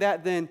between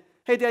that than,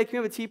 hey, Daddy, can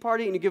we have a tea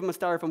party? And you give them a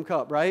styrofoam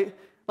cup, right?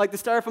 Like the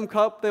styrofoam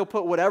cup, they'll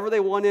put whatever they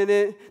want in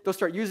it. They'll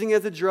start using it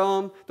as a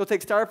drum. They'll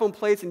take styrofoam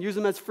plates and use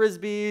them as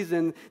Frisbees,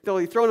 and they'll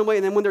be throwing them away.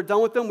 And then when they're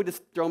done with them, we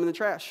just throw them in the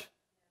trash,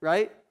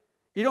 right?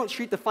 You don't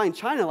treat the fine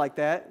china like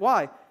that.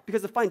 Why?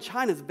 Because the fine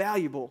china is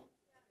valuable.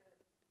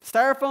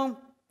 Styrofoam,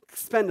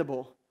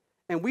 expendable.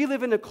 And we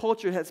live in a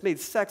culture that's made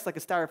sex like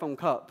a styrofoam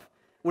cup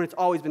when it's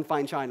always been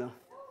fine china.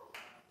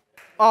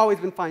 Always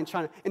been fine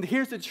china. And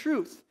here's the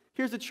truth.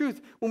 Here's the truth.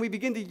 When we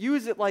begin to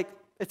use it like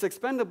it's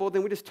expendable,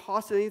 then we just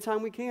toss it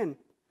anytime we can.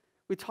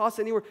 We toss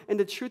it anywhere. And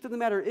the truth of the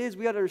matter is,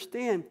 we got to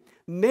understand,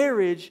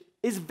 marriage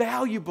is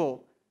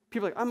valuable.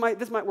 People are like,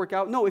 this might work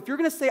out. No, if you're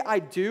going to say I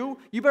do,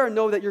 you better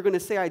know that you're going to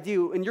say I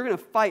do, and you're going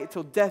to fight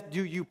until death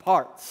do you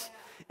parts.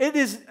 It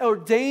is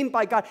ordained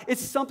by God.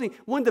 It's something,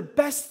 one of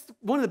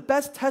the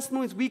best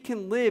testimonies we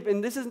can live,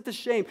 and this isn't the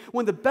shame,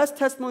 one of the best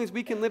testimonies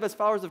we can live as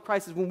followers of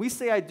Christ is when we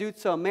say I do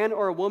to a man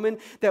or a woman,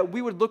 that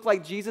we would look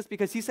like Jesus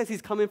because he says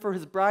he's coming for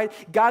his bride.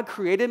 God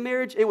created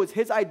marriage. It was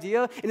his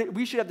idea, and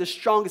we should have the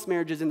strongest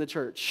marriages in the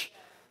church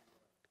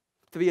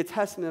to be a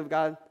testament of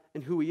God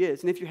and who he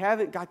is. And if you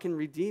haven't, God can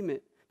redeem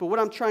it. But what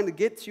I'm trying to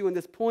get to in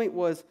this point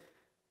was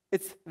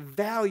it's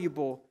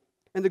valuable.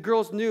 And the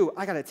girls knew,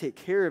 I got to take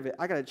care of it.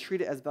 I got to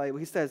treat it as valuable.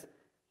 He says,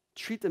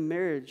 treat the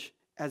marriage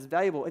as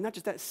valuable. And not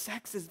just that,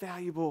 sex is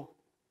valuable.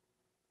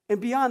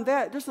 And beyond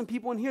that, there's some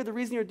people in here, the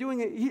reason you're doing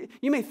it,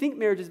 you may think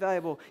marriage is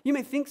valuable. You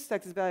may think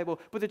sex is valuable.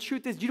 But the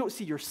truth is, you don't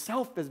see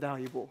yourself as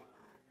valuable.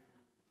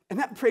 And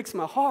that breaks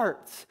my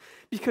heart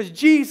because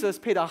Jesus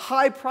paid a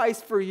high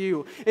price for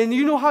you. And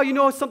you know how you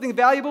know something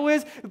valuable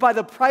is? By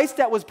the price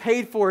that was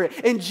paid for it.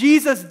 And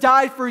Jesus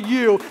died for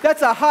you.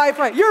 That's a high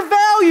price. You're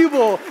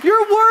valuable.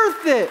 You're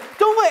worth it.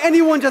 Don't let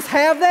anyone just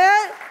have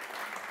that.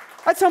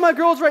 I tell my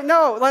girls right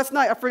now, last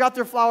night, I forgot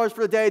their flowers for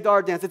the Day of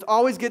Daughter Dance. It's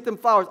always get them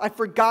flowers. I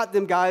forgot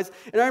them, guys.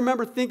 And I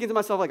remember thinking to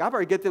myself, I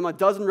better get them a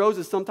dozen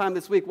roses sometime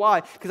this week.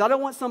 Why? Because I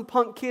don't want some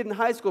punk kid in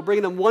high school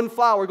bringing them one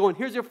flower going,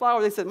 here's your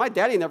flower. They said, my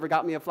daddy never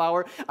got me a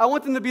flower. I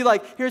want them to be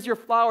like, here's your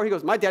flower. He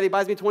goes, my daddy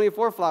buys me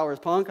 24 flowers,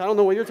 punk. I don't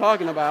know what you're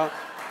talking about.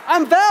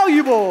 I'm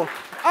valuable.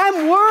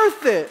 I'm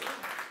worth it.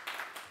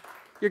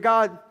 Your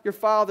God, your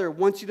Father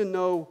wants you to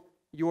know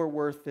you're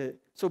worth it.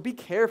 So be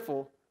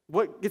careful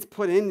what gets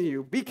put into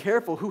you. Be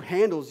careful who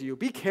handles you.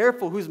 Be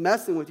careful who's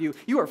messing with you.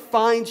 You are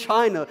fine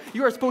china.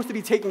 You are supposed to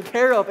be taken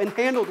care of and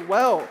handled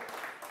well.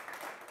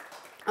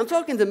 I'm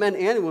talking to men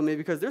and women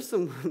because there's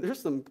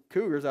some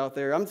cougars out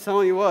there. I'm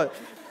telling you what.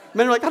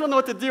 Men are like, I don't know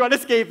what to do. I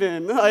just gave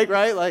in.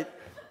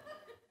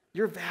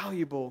 You're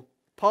valuable.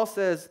 Paul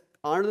says,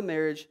 honor the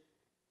marriage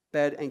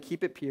bed and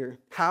keep it pure.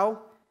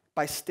 How?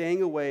 By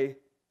staying away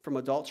from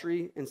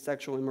adultery and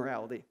sexual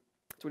immorality.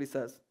 That's what he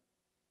says.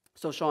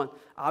 So, Shawn,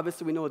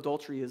 obviously we know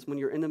adultery is when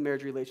you're in a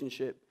marriage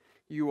relationship,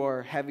 you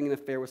are having an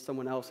affair with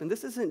someone else. And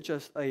this isn't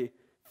just a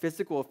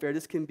physical affair.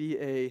 This can be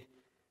a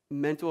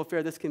mental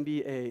affair. This can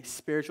be a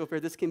spiritual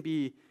affair. This can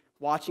be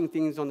watching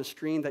things on the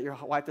screen that your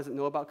wife doesn't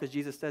know about, because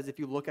Jesus says if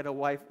you look at a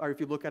wife or if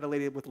you look at a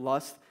lady with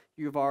lust,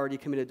 you've already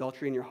committed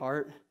adultery in your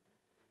heart.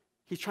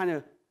 He's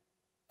trying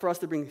for us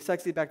to bring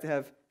sexy back to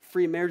have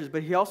free marriages,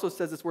 but he also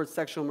says this word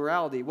sexual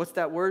immorality. What's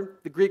that word?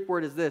 The Greek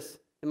word is this.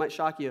 It might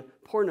shock you.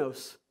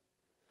 Pornos.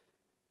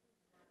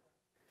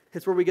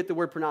 It's where we get the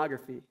word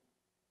pornography.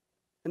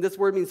 And this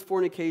word means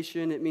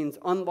fornication, it means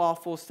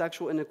unlawful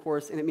sexual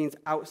intercourse, and it means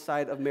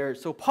outside of marriage.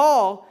 So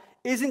Paul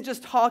isn't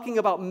just talking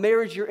about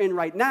marriage you're in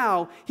right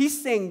now.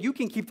 He's saying you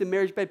can keep the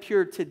marriage bed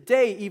pure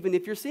today, even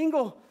if you're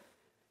single.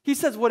 He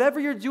says whatever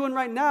you're doing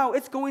right now,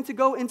 it's going to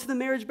go into the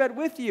marriage bed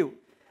with you.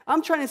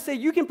 I'm trying to say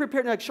you can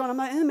prepare, like, Shawn, I'm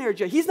not in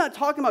marriage yet. He's not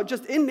talking about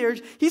just in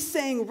marriage. He's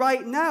saying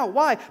right now.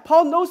 Why?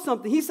 Paul knows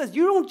something. He says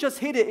you don't just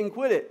hit it and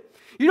quit it.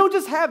 You don't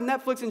just have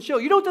Netflix and chill.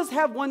 You don't just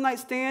have one night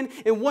stand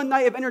and one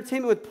night of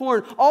entertainment with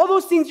porn. All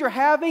those things you're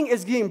having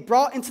is getting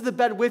brought into the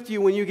bed with you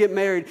when you get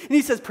married. And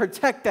he says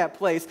protect that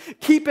place.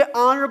 Keep it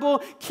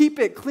honorable. Keep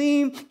it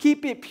clean.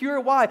 Keep it pure.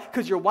 Why?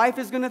 Because your wife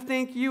is going to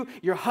thank you.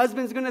 Your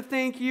husband's going to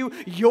thank you.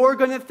 You're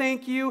going to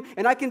thank you.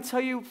 And I can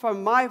tell you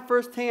from my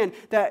firsthand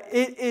that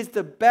it is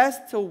the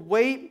best to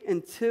wait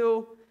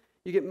until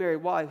you get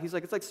married. Why? He's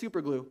like, it's like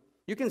super glue.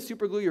 You can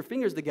super glue your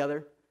fingers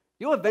together.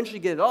 You'll eventually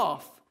get it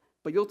off.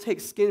 But you'll take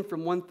skin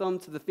from one thumb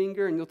to the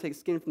finger, and you'll take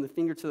skin from the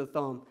finger to the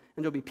thumb,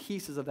 and there'll be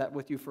pieces of that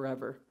with you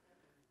forever.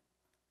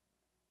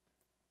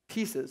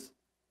 Pieces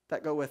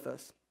that go with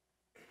us.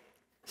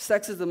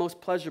 Sex is the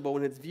most pleasurable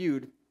when it's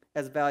viewed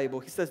as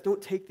valuable. He says,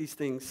 don't take these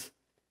things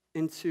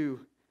into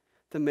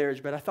the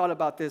marriage bed. I thought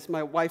about this.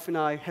 My wife and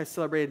I have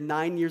celebrated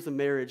 9 years of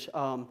marriage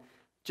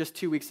just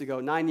 2 weeks ago.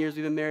 9 years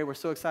we've been married. We're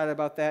so excited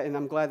about that, and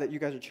I'm glad that you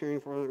guys are cheering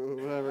for it or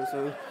whatever.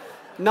 So,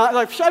 not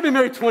like, should I be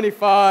married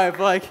 25?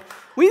 Like,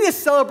 we need to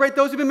celebrate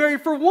those who've been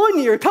married for 1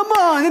 year. Come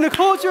on, in the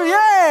culture,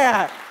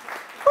 yeah!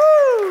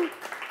 Woo!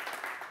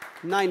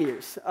 9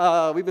 years.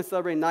 We've been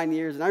celebrating 9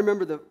 years, and I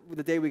remember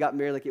the day we got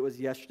married like it was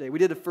yesterday. We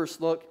did a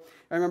first look.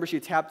 I remember she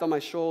tapped on my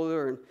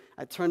shoulder, and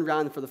I turned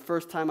around, and for the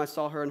first time I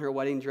saw her in her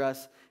wedding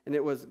dress, and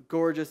it was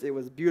gorgeous. It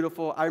was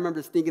beautiful. I remember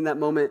just thinking that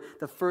moment,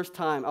 the first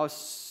time,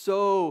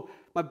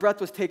 my breath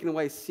was taken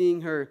away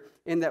seeing her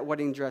in that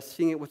wedding dress,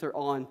 seeing it with her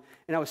on,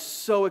 and I was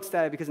so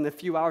excited because in a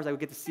few hours I would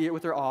get to see it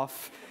with her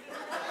off.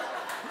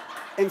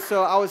 And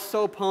so I was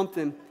so pumped,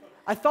 and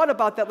I thought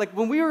about that, like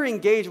when we were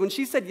engaged, when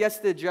she said yes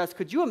to the dress,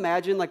 could you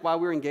imagine, like while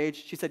we were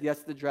engaged, she said yes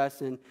to the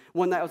dress, and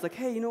one night I was like,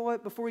 hey, you know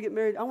what, before we get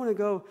married, I want to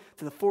go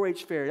to the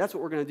 4-H fair. That's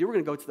what we're going to do. We're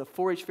going to go to the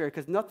 4-H fair,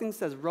 because nothing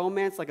says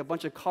romance like a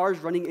bunch of cars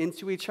running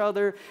into each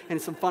other and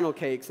some funnel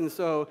cakes. And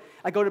so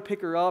I go to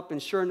pick her up,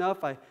 and sure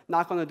enough, I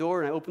knock on the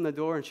door, and I open the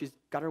door, and she's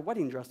got her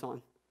wedding dress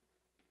on.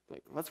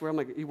 Like, well, that's where I'm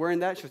like, are you wearing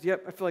that? She goes,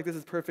 yep, I feel like this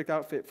is perfect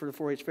outfit for the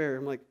 4-H fair.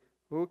 I'm like,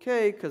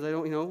 okay, because I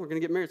don't, we're going to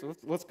get married, so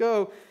let's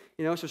go.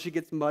 So she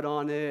gets mud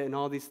on it and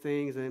all these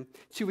things. And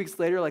 2 weeks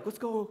later, like, let's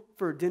go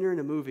for dinner and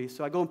a movie.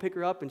 So I go and pick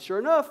her up, and sure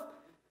enough,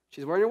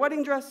 she's wearing her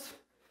wedding dress.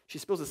 She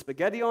spills the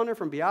spaghetti on her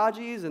from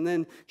Biaggi's, and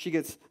then she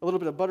gets a little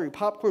bit of buttery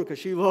popcorn because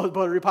she loves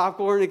buttery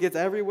popcorn. It gets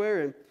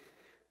everywhere. And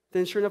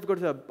then sure enough, we go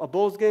to a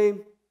Bulls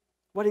game,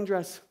 wedding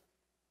dress.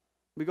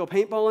 We go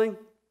paintballing,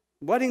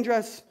 wedding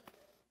dress.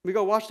 We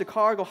go wash the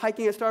car, go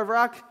hiking at Starved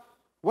Rock,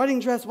 wedding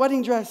dress,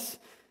 wedding dress.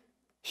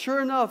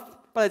 Sure enough,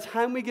 by the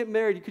time we get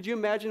married, could you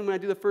imagine when I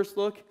do the first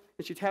look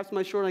and she taps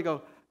my shoulder and I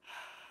go,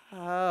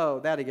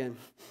 oh, that again.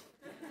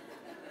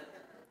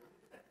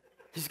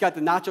 She's got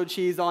the nacho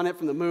cheese on it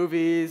from the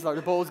movies or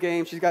the Bulls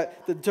game. She's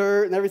got the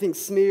dirt and everything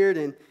smeared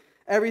and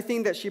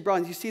everything that she brought.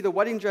 And you see, the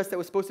wedding dress that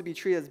was supposed to be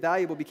treated as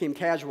valuable became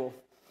casual.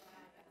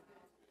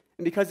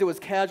 And because it was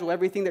casual,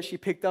 everything that she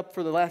picked up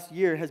for the last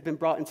year has been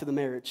brought into the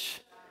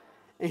marriage.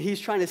 And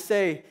he's trying to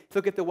say,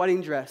 look at the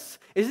wedding dress.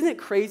 Isn't it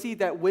crazy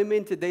that women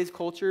in today's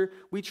culture,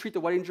 we treat the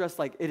wedding dress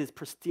like it is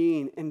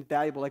pristine and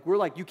valuable? Like we're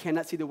like, you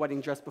cannot see the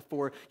wedding dress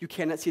before. You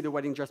cannot see the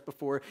wedding dress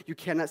before. You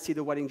cannot see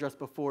the wedding dress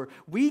before.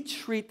 We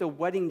treat the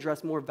wedding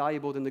dress more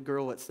valuable than the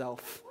girl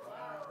itself.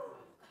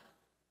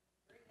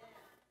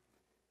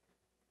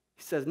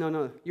 He says,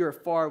 no, you're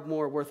far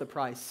more worth a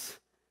price.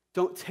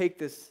 Don't take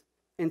this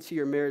into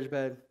your marriage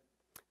bed.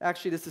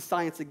 Actually, this is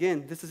science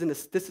again. This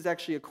is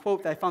actually a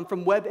quote that I found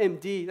from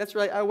WebMD. That's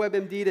right, I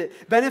WebMD'd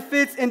it.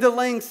 Benefits in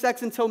delaying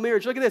sex until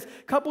marriage. Look at this.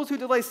 Couples who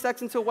delay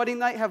sex until wedding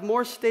night have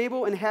more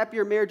stable and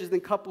happier marriages than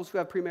couples who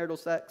have premarital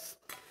sex.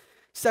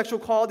 Sexual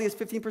quality is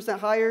 15%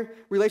 higher.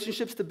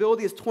 Relationship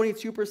stability is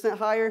 22%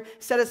 higher.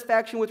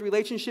 Satisfaction with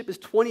relationship is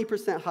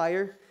 20%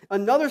 higher.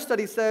 Another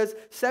study says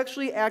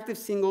sexually active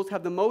singles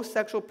have the most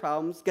sexual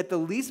problems, get the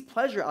least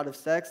pleasure out of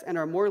sex, and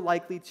are more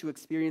likely to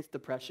experience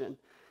depression.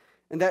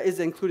 And that is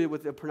included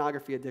with the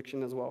pornography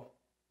addiction as well.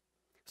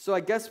 So I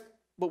guess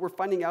what we're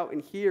finding out in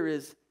here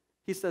is,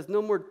 he says,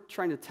 no more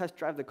trying to test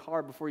drive the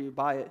car before you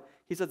buy it.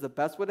 He says the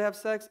best way to have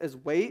sex is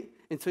wait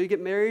until you get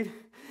married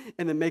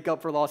and then make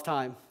up for lost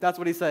time. That's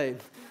what he's saying.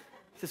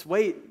 Just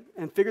wait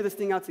and figure this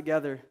thing out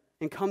together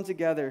and come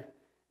together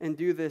and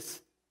do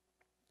this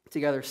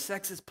together.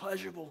 Sex is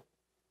pleasurable,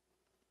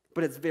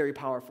 but it's very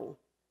powerful.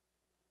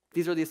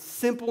 These are these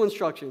simple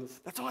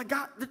instructions. That's all I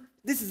got.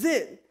 This is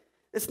it.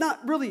 It's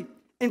not really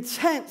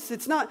intense.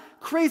 It's not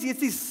crazy. It's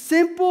these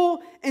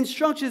simple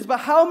instructions.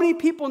 But how many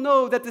people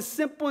know that the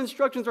simple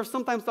instructions are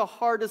sometimes the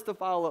hardest to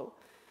follow?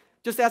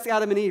 Just ask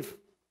Adam and Eve,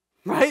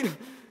 right?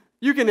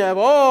 You can have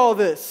all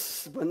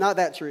this, but not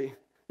that tree.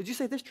 Did you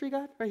say this tree,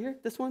 God? Right here?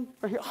 This one?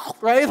 Right here? Oh,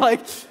 right?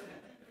 Like,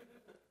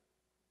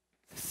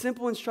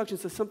 Simple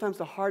instructions are sometimes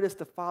the hardest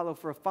to follow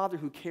for a father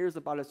who cares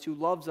about us, who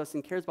loves us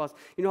and cares about us.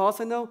 You know what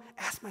else I know?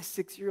 Ask my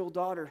 6-year-old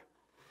daughter.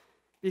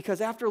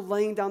 Because after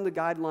laying down the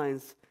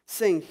guidelines,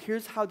 saying,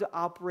 here's how to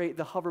operate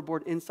the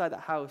hoverboard inside the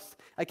house,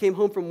 I came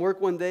home from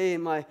work one day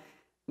and my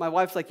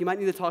wife's like, you might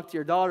need to talk to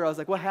your daughter. I was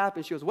like, what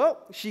happened? She goes,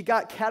 well, she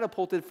got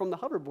catapulted from the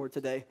hoverboard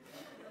today.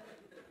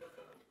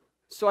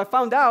 So I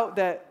found out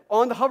that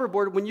on the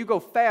hoverboard, when you go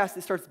fast,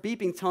 it starts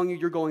beeping, telling you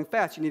you're going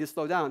fast. You need to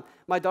slow down.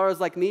 My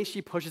daughter's like me.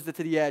 She pushes it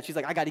to the edge. She's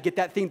like, I got to get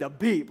that thing to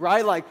beep,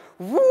 right? Like,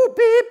 woo,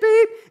 beep,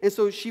 beep. And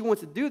so she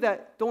wants to do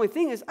that. The only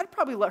thing is, I'd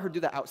probably let her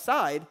do that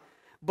outside.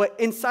 But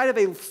inside of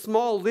a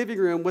small living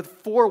room with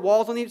 4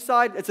 walls on each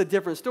side, it's a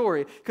different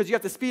story because you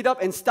have to speed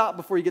up and stop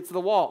before you get to the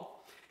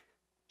wall.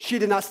 She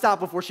did not stop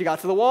before she got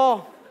to the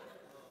wall.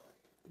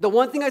 The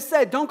one thing I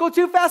said, don't go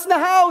too fast in the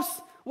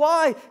house.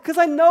 Why? Because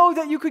I know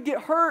that you could get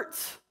hurt.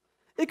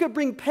 It could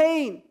bring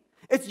pain.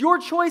 It's your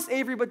choice,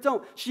 Avery, but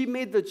don't. She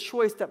made the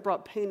choice that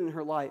brought pain in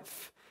her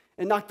life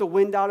and knocked the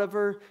wind out of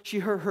her. She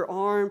hurt her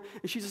arm,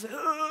 and she's just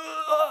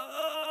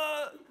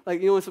like,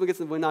 you know when someone gets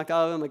the wind knocked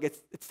out of them, like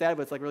it's sad,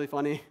 but it's like really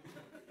funny.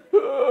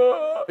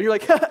 And you're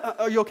like,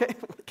 are you okay?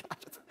 Oh my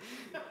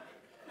gosh.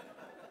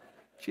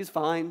 She's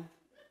fine.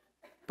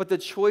 But the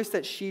choice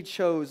that she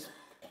chose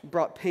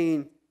brought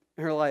pain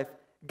in her life.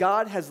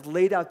 God has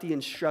laid out the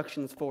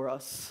instructions for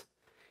us.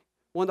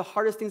 One of the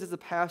hardest things as a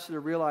pastor to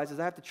realize is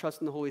I have to trust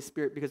in the Holy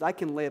Spirit because I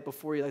can lay it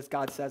before you as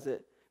God says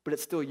it, but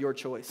it's still your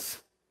choice.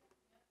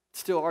 It's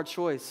still our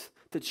choice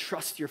to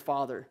trust your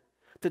Father,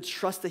 to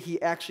trust that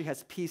He actually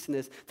has peace in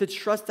this, to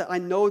trust that I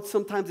know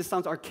sometimes it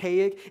sounds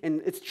archaic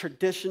and it's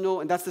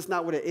traditional and that's just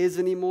not what it is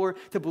anymore,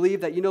 to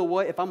believe that, you know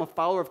what, if I'm a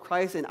follower of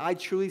Christ and I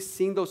truly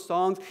sing those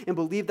songs and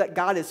believe that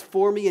God is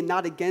for me and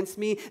not against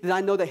me, then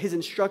I know that His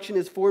instruction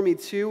is for me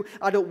too.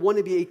 I don't want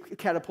to be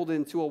catapulted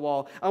into a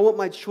wall. I want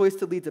my choice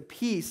to lead to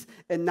peace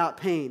and not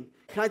pain.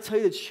 Can I tell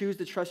you to choose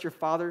to trust your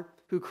Father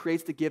who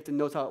creates the gift and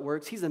knows how it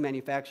works? He's a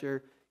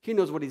manufacturer. He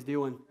knows what He's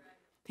doing.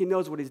 He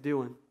knows what He's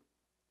doing.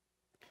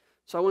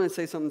 So I want to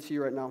say something to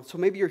you right now. So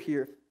maybe you're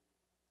here.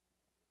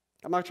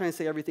 I'm not trying to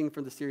say everything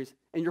for the series,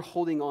 and you're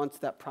holding on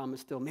to that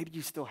promise still. Maybe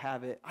you still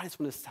have it. I just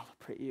want to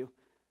celebrate you.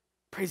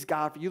 Praise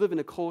God. You live in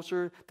a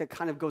culture that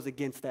kind of goes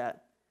against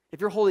that. If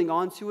you're holding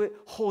on to it,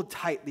 hold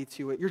tightly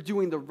to it. You're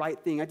doing the right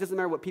thing. It doesn't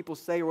matter what people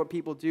say or what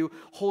people do.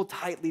 Hold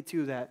tightly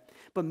to that.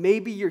 But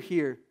maybe you're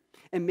here,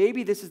 and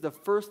maybe this is the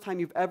first time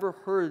you've ever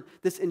heard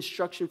this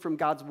instruction from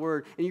God's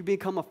word, and you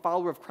become a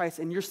follower of Christ,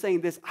 and you're saying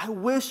this, I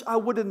wish I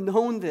would have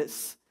known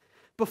this.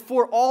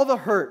 Before all the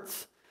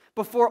hurts,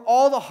 before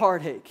all the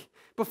heartache,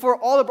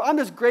 I'm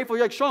just grateful.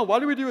 You're like, Shawn, why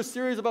do we do a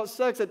series about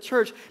sex at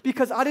church?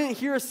 Because I didn't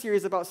hear a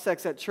series about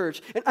sex at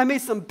church, and I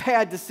made some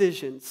bad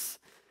decisions.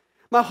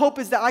 My hope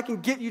is that I can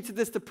get you to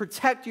this to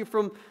protect you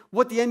from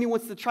what the enemy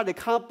wants to try to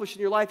accomplish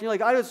in your life. And you're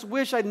like, I just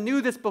wish I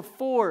knew this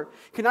before.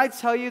 Can I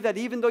tell you that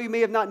even though you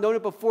may have not known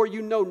it before,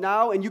 you know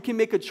now, and you can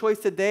make a choice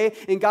today,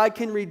 and God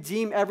can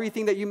redeem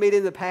everything that you made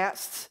in the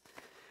past?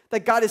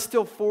 That God is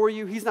still for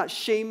you. He's not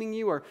shaming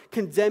you or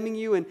condemning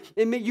you. And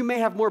you may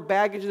have more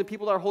baggage than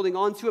people that are holding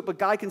on to it, but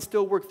God can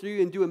still work through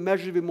you and do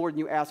immeasurably more than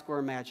you ask or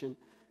imagine.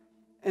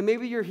 And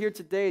maybe you're here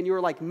today and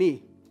you're like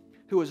me,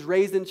 who was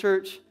raised in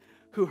church,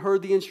 who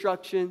heard the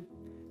instruction.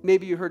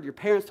 Maybe you heard your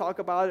parents talk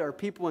about it or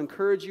people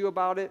encourage you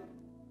about it.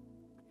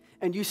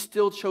 And you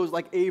still chose,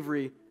 like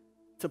Avery,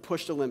 to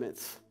push the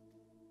limits.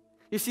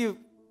 You see,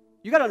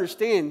 you got to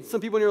understand, some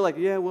people, when you're like,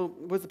 yeah, well,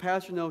 what's the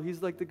pastor know?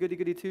 He's like the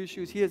goody-goody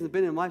two-shoes. He hasn't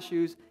been in my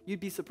shoes.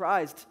 You'd be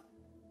surprised.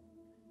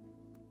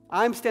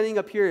 I'm standing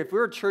up here. If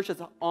we're a church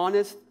that's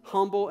honest,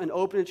 humble, and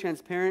open and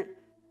transparent,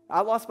 I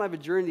lost my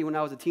virginity when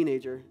I was a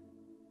teenager.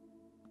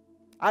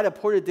 I had a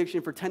porn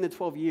addiction for 10 to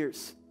 12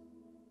 years.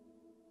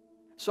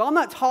 So I'm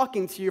not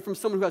talking to you from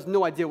someone who has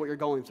no idea what you're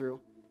going through.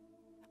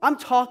 I'm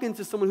talking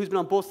to someone who's been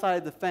on both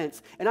sides of the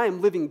fence, and I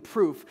am living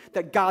proof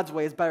that God's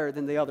way is better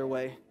than the other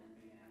way.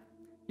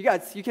 You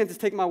can't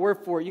just take my word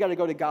for it. You got to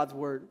go to God's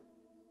word.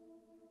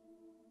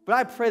 But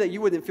I pray that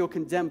you wouldn't feel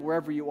condemned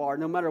wherever you are,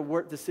 no matter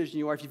what decision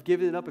you are. If you've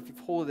given it up, if you've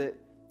held it.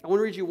 I want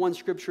to read you one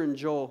scripture in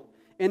Joel.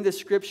 In this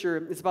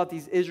scripture, it's about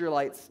these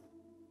Israelites.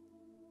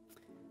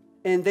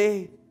 And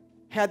they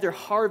had their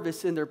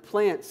harvests and their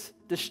plants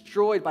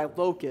destroyed by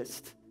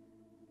locusts.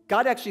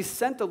 God actually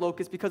sent the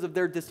locusts because of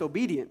their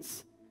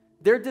disobedience.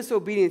 Their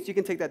disobedience, you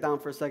can take that down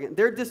for a second.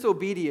 Their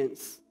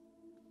disobedience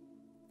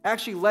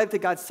actually led to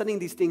God sending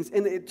these things,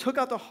 and it took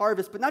out the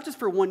harvest, but not just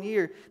for 1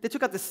 year. They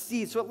took out the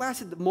seeds, so it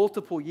lasted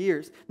multiple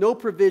years. No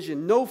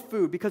provision, no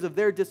food because of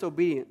their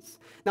disobedience.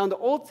 Now, in the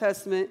Old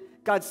Testament,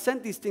 God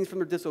sent these things from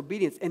their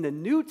disobedience. In the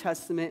New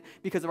Testament,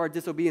 because of our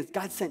disobedience,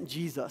 God sent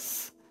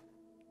Jesus.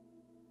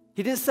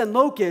 He didn't send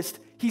locusts,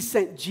 He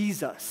sent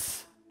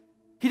Jesus.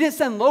 He didn't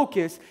send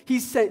locusts, He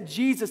sent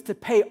Jesus to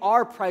pay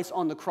our price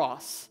on the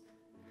cross.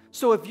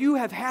 So if you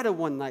have had a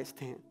one-night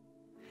stand,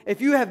 if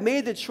you have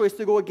made the choice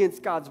to go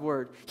against God's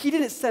word, He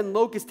didn't send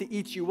locusts to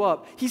eat you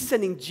up. He's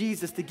sending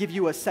Jesus to give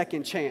you a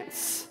second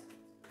chance.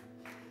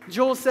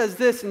 Joel says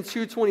this in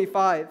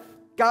 2:25.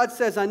 God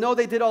says, I know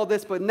they did all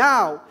this, but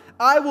now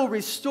I will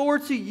restore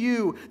to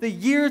you the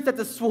years that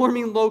the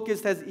swarming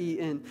locust has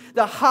eaten,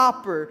 the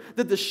hopper,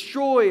 the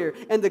destroyer,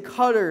 and the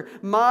cutter,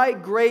 my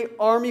great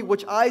army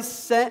which I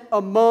sent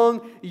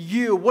among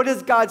you. What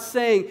is God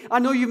saying? I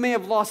know you may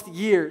have lost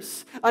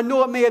years. I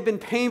know it may have been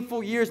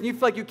painful years and you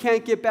feel like you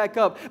can't get back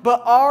up.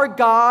 But our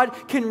God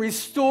can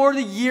restore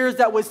the years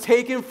that was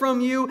taken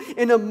from you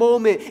in a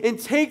moment. And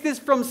take this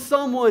from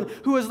someone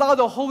who has allowed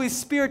the Holy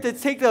Spirit to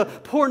take the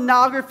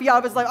pornography out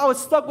of his life. I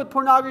was stuck with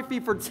pornography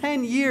for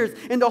 10 years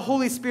and the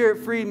Holy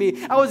Spirit freed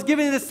me. I was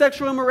given into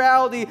sexual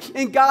immorality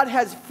and God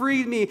has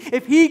freed me.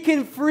 If He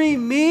can free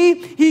me,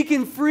 He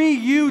can free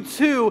you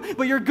too.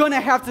 But you're going to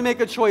have to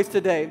make a choice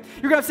today.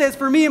 You're going to say, it's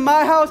for me in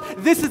my house,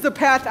 this is the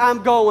path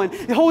I'm going.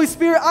 The Holy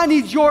Spirit, I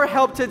need your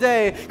help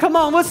today. Come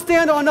on, let's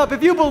stand on up.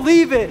 If you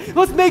believe it,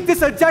 let's make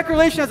this a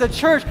declaration as a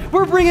church.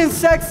 We're bringing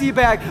sexy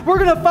back. We're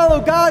going to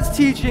follow God's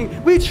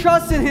teaching. We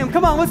trust in Him.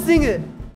 Come on, let's sing it.